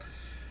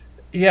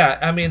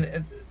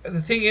the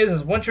thing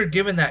is once you're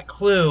given that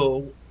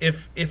clue,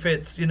 if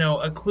it's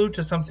a clue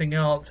to something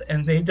else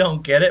and they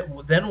don't get it,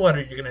 then what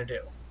are you gonna do?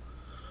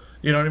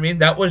 You know what I mean?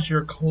 That was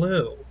your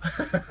clue.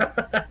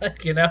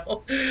 Like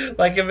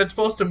if it's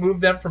supposed to move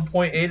them from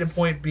point A to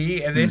point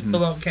B and they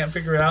still can't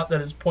figure out that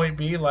it's point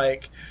B,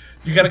 like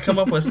you got to come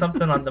up with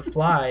something on the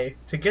fly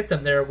to get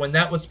them there when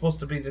that was supposed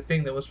to be the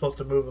thing that was supposed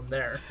to move them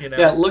there.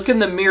 Yeah, look in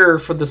the mirror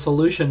for the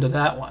solution to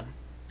that one.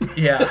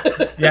 Yeah,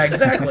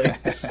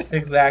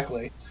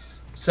 exactly.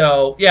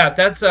 So yeah,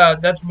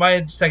 that's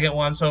my second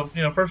one. So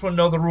first one,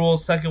 know the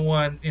rules. Second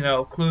one,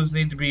 clues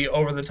need to be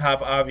over the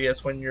top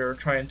obvious when you're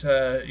trying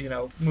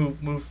to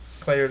move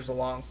players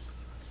along.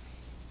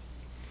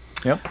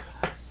 Yep.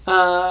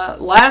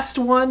 Last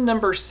one,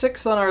 number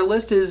 6 on our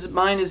list is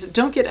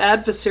don't get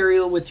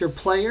adversarial with your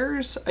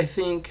players. I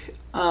think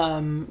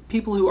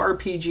people who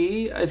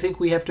RPG, I think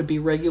we have to be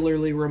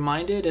regularly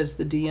reminded as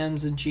the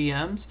DMs and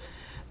GMs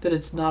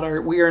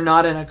that we are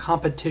not in a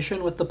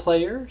competition with the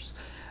players.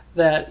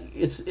 that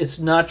it's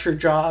not your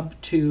job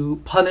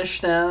to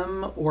punish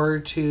them or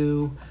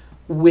to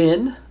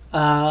win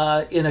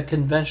in a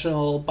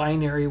conventional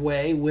binary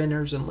way,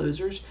 winners and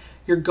losers.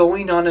 You're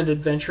going on an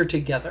adventure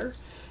together,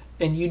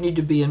 and you need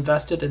to be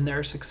invested in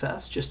their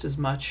success just as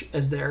much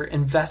as they're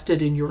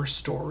invested in your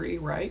story,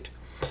 right?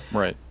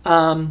 Right.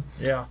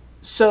 Yeah.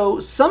 So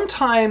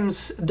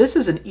sometimes this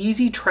is an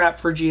easy trap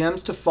for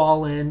GMs to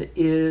fall in,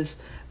 is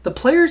the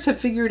players have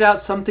figured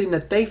out something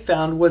that they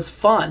found was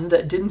fun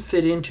that didn't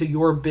fit into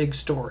your big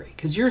story,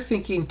 because you're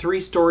thinking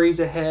 3 stories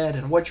ahead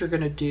and what you're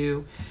going to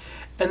do.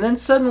 And then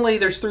suddenly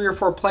there's 3 or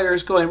 4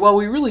 players going, well,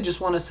 we really just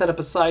want to set up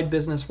a side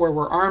business where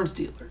we're arms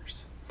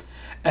dealers.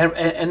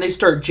 And they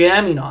start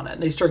jamming on it,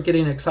 and they start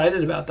getting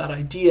excited about that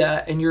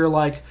idea, and you're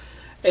like,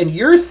 and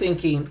you're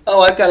thinking,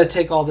 oh, I've got to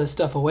take all this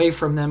stuff away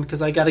from them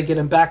because I got to get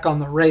them back on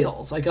the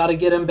rails. I got to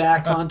get them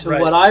back onto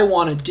right. what I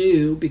want to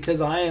do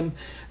because I am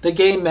the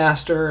game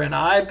master and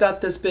I've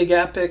got this big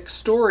epic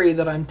story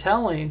that I'm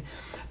telling.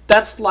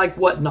 That's like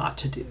what not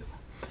to do.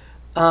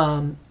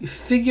 You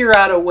figure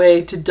out a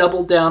way to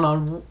double down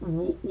on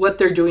what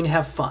they're doing to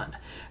have fun.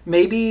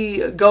 Maybe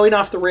going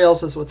off the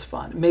rails is what's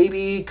fun.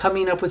 Maybe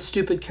coming up with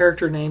stupid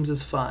character names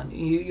is fun.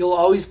 You'll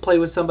always play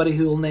with somebody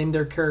who will name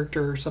their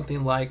character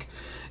something like,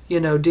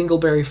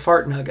 Dingleberry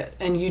Fart Nugget,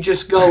 and you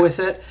just go with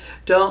it.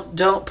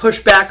 Don't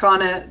push back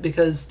on it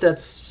because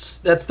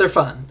that's their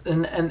fun,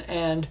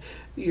 and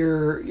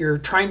you're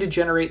trying to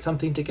generate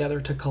something together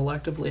to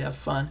collectively have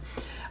fun.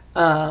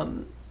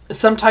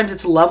 Sometimes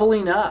it's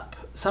leveling up.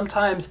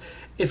 Sometimes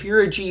if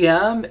you're a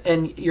GM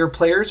and your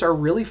players are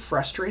really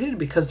frustrated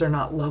because they're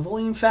not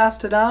leveling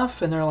fast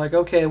enough, and they're like,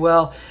 okay,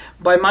 well,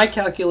 by my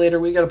calculator,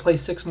 we got to play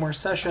 6 more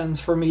sessions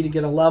for me to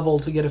get a level,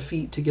 to get a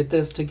feat, to get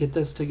this, to get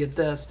this, to get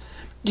this.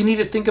 You need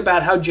to think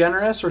about how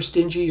generous or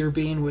stingy you're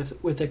being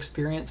with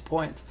experience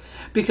points,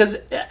 because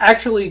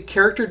actually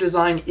character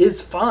design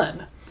is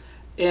fun,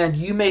 and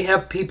you may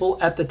have people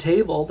at the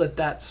table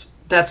that's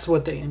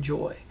what they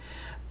enjoy.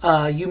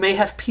 You may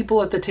have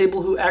people at the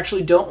table who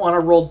actually don't want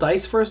to roll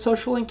dice for a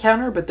social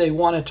encounter, but they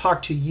want to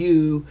talk to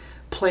you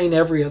playing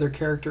every other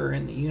character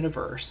in the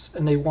universe,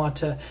 and they want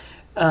to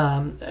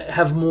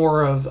have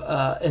more of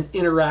an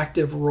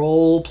interactive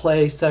role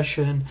play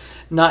session,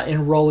 not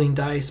in rolling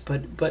dice,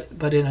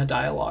 but in a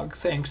dialogue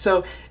thing.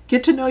 So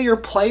get to know your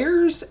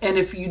players, and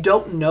if you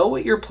don't know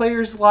what your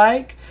players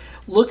like,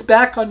 look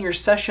back on your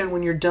session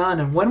when you're done,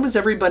 and when was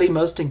everybody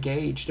most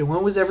engaged, and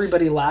when was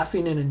everybody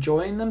laughing and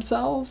enjoying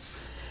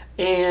themselves,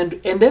 and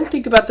then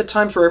think about the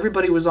times where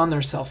everybody was on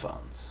their cell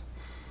phones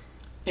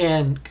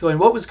and going,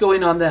 what was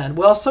going on then?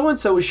 Well, so and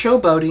so was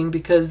showboating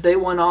because they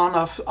went on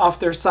off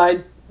their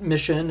side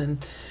mission,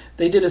 and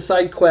they did a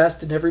side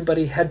quest, and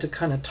everybody had to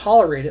kind of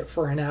tolerate it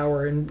for an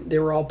hour, and they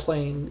were all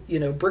playing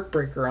Brick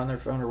Breaker on their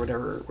phone or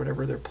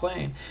whatever they're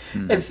playing.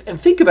 And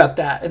think about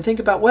that, and think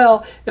about,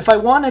 well, if I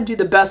want to do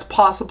the best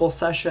possible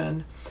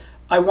session,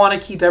 I want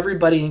to keep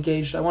everybody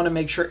engaged. I want to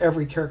make sure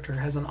every character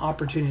has an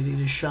opportunity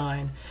to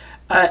shine,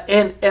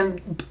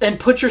 and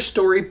put your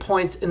story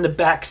points in the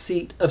back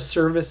seat of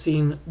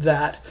servicing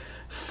that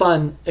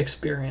fun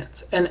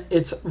experience. And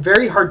it's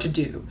very hard to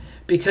do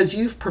because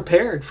you've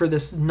prepared for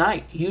this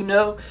night. You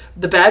know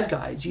the bad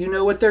guys. You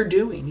know what they're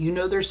doing. You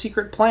know their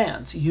secret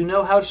plans. You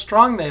know how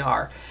strong they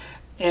are.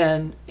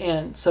 And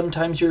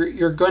sometimes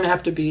you're going to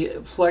have to be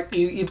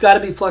you've got to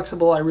be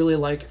flexible. I really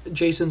like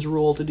Jason's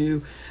rule to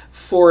do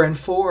 4 and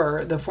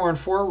 4. The 4 and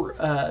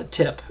 4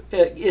 tip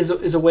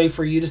is a way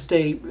for you to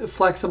stay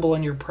flexible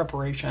in your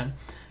preparation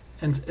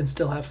and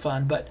still have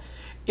fun. But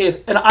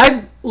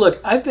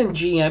I've been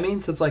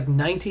GMing since like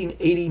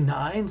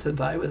 1989,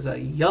 since I was a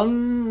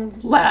young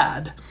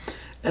lad,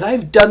 and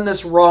I've done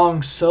this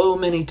wrong so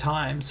many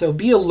times. So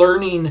be a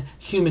learning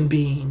human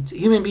being.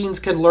 Human beings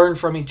can learn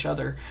from each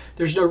other.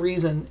 There's no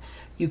reason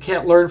you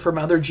can't learn from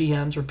other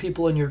GMs or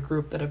people in your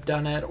group that have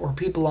done it, or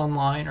people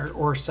online,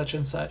 or such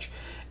and such,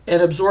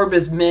 and absorb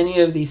as many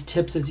of these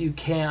tips as you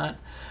can.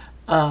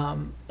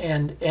 And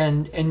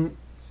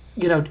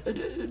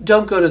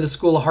don't go to the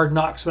school of hard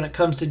knocks when it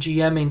comes to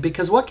GMing,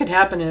 because what can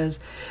happen is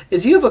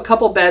you have a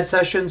couple bad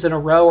sessions in a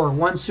row, or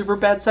one super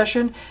bad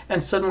session,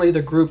 and suddenly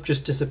the group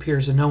just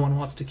disappears and no one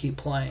wants to keep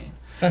playing.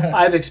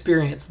 I've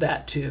experienced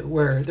that too,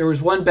 where there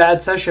was one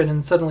bad session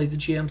and suddenly the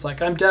GM's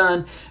like, I'm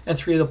done, and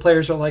 3 of the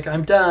players are like,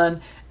 I'm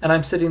done, and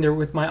I'm sitting there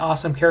with my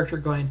awesome character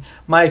going,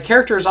 my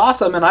character is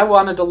awesome and I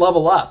wanted to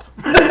level up.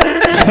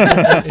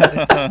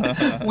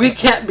 We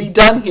can't be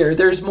done here.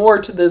 There's more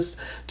to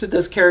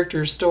this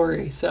character's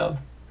story. So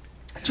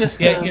just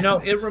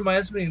it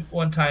reminds me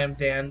one time,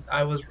 Dan,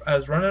 I was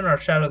running our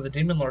Shadow of the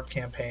Demon Lord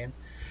campaign,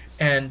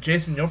 and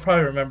Jason, you'll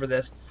probably remember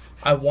this.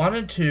 I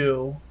wanted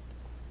to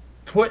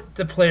put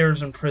the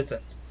players in prison.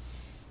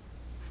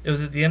 It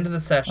was at the end of the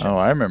session. Oh,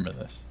 I remember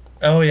this.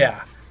 Oh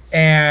yeah,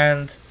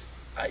 and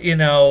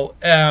and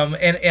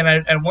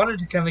I wanted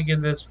to kind of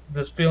give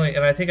this feeling,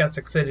 and I think I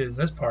succeeded in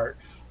this part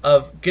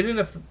of getting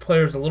the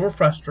players a little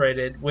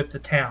frustrated with the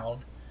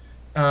town,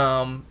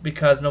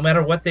 because no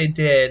matter what they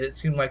did, it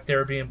seemed like they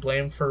were being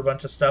blamed for a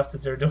bunch of stuff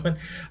that they're doing.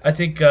 I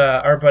think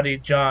our buddy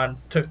John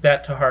took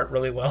that to heart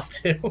really well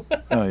too.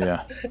 Oh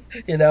yeah.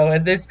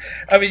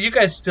 And you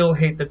guys still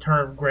hate the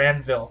term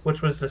Granville,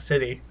 which was the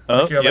city.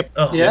 Oh, You're yep.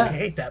 like, Yeah. I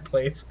hate that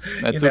place.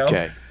 That's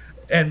okay.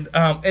 And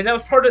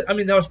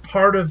that was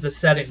part of the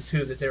setting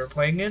too that they were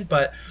playing in.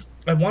 But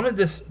I wanted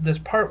this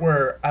part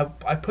where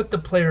I put the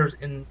players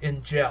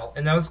in jail,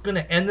 and I was going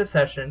to end the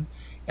session.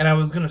 And I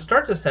was going to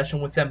start the session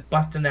with them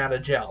busting out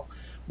of jail.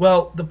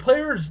 Well, the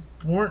players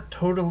weren't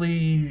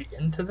totally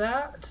into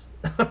that,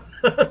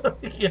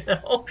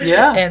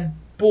 Yeah. And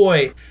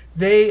boy,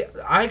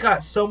 I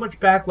got so much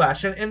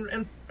backlash,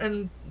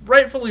 and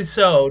rightfully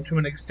so to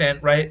an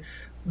extent, right?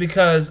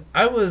 Because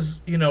I was,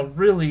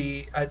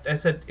 really, I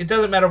said, it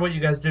doesn't matter what you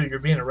guys do, you're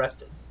being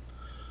arrested.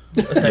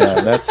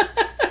 Yeah,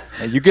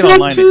 you get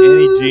online to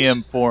any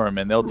GM forum,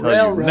 and they'll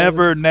tell you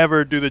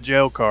never do the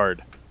jail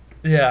card.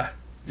 Yeah.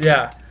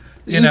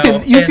 You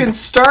can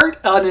start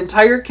an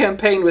entire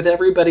campaign with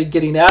everybody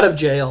getting out of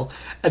jail,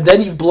 and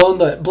then you've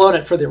blown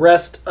it for the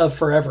rest of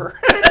forever.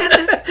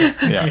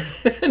 Yeah.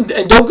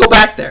 and don't go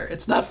back there.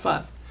 It's not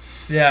fun.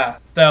 Yeah.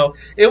 So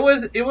it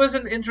was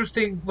an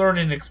interesting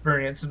learning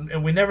experience,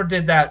 and we never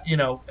did that.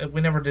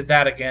 We never did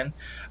that again.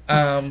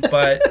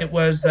 But it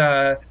was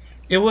a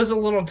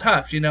little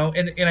tough,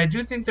 and I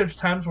do think there's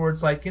times where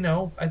it's like,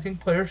 I think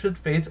players should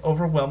face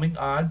overwhelming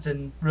odds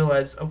and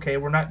realize, okay,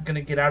 we're not going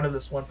to get out of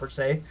this one per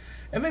se.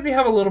 And maybe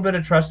have a little bit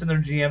of trust in their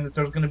GM that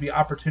there's going to be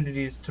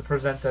opportunities to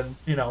present them,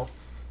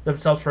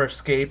 themselves for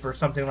escape or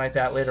something like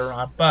that later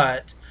on.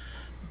 But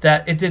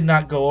that it did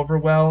not go over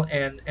well,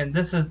 and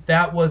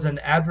that was an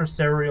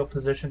adversarial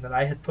position that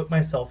I had put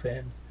myself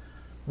in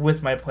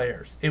with my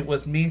players. It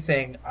was me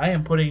saying, I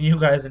am putting you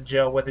guys in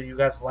jail whether you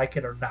guys like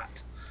it or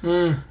not.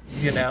 And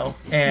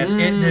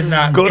it did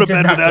not go to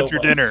bed without your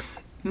dinner.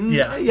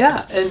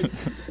 Yeah, and.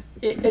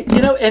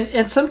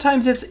 And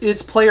sometimes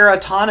it's player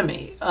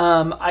autonomy.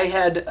 I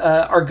had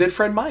our good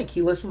friend Mike.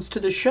 He listens to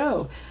the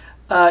show.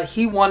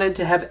 He wanted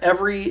to have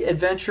every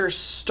adventure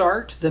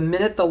start the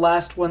minute the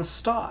last one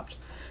stopped.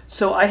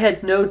 So I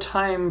had no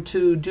time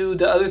to do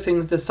the other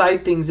things, the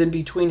side things in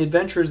between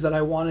adventures that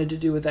I wanted to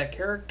do with that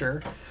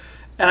character.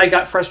 And I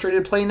got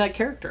frustrated playing that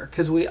character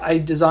because I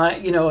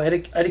designed, I had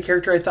a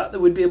character I thought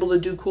that would be able to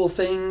do cool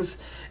things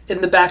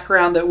in the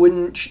background that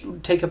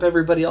wouldn't take up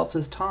everybody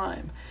else's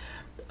time.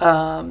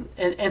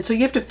 And so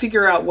you have to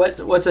figure out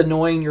what's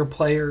annoying your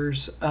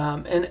players,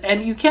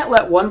 and you can't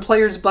let one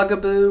player's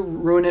bugaboo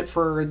ruin it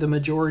for the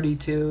majority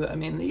too. I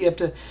mean, you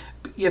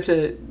have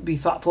to be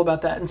thoughtful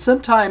about that. And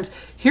sometimes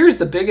here's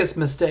the biggest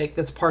mistake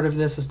that's part of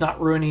this is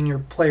not ruining your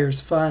players'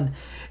 fun.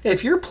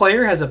 If your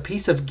player has a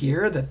piece of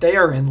gear that they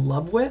are in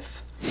love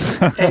with,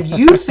 and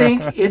you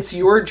think it's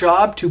your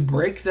job to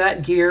break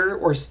that gear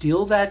or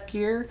steal that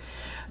gear,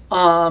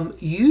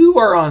 you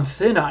are on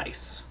thin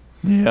ice.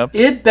 Yep.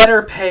 It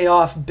better pay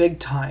off big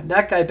time.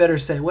 That guy better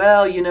say,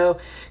 well,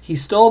 he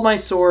stole my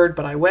sword,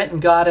 but I went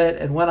and got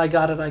it, and when I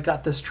got it, I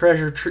got this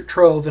treasure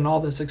trove and all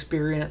this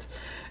experience.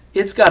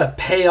 It's got to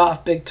pay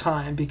off big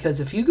time, because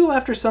if you go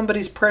after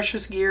somebody's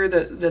precious gear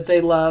that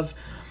they love,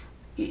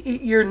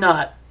 you're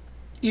not.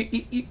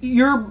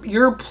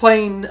 You're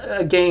playing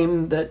a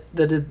game that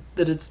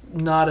it's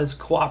not as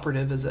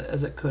cooperative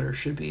as it could or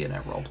should be in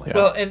a role play.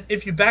 Well, and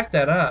if you back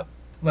that up,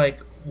 like,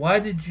 why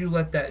did you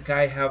let that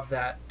guy have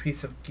that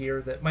piece of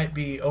gear that might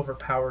be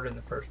overpowered in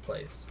the first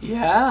place?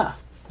 Yeah.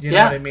 You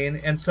know what I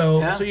mean? And so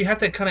you have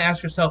to kind of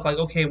ask yourself, like,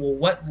 okay, well,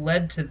 what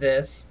led to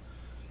this?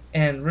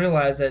 And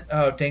realize that,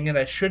 oh, dang it,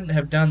 I shouldn't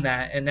have done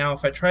that. And now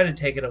if I try to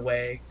take it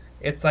away,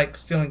 it's like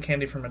stealing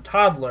candy from a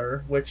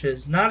toddler, which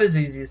is not as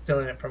easy as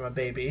stealing it from a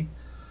baby.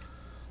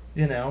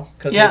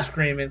 Because they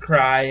scream and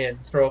cry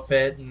and throw a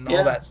fit and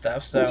all that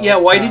stuff. So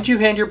why did you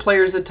hand your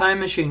players a time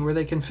machine where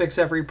they can fix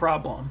every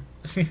problem?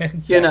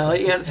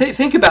 Exactly.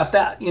 Think about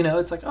that.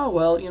 It's like, oh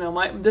well,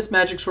 this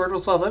magic sword will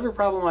solve every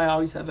problem I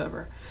always have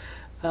ever.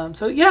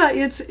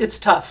 It's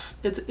tough.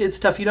 It's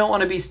tough. You don't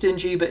want to be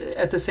stingy, but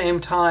at the same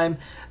time,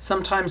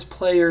 sometimes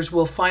players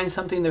will find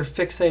something they're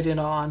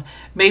fixated on.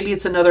 Maybe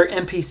it's another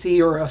NPC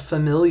or a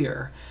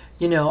familiar.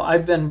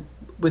 I've been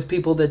with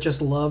people that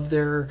just love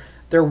their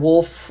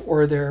wolf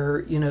or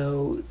their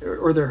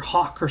or their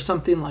hawk or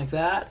something like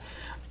that.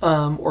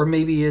 Or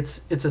maybe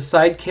it's a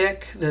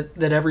sidekick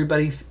that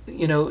everybody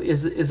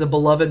is a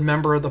beloved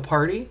member of the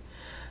party.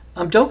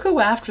 Don't go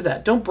after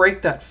that. Don't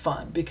break that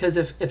fun, because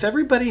if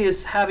everybody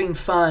is having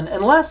fun,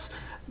 unless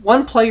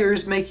one player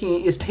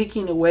is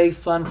taking away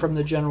fun from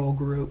the general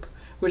group,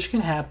 which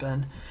can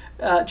happen,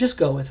 just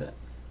go with it.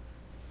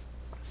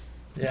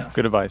 Yeah.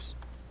 Good advice.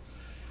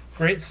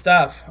 Great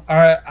stuff. All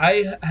right,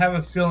 I have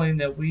a feeling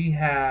that we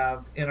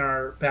have in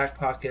our back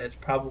pocket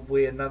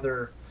probably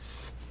another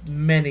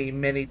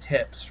many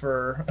tips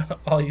for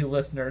all you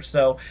listeners.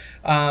 So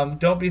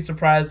don't be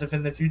surprised if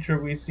in the future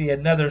we see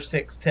another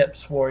 6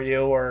 tips for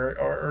you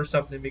or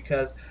something,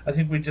 because I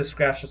think we just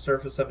scratched the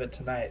surface of it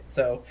tonight.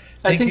 So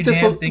I think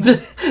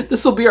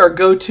this will be our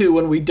go-to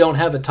when we don't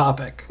have a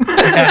topic.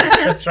 Yeah,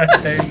 that's right.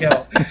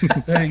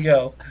 There you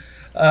go.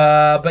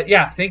 But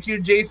yeah, thank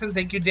you, Jason.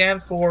 Thank you, Dan,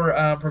 for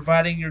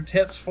providing your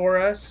tips for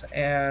us.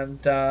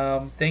 And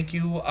thank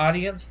you,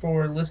 audience,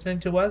 for listening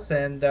to us.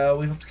 And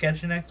we hope to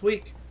catch you next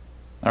week.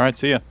 All right,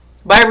 see ya.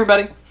 Bye,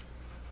 everybody.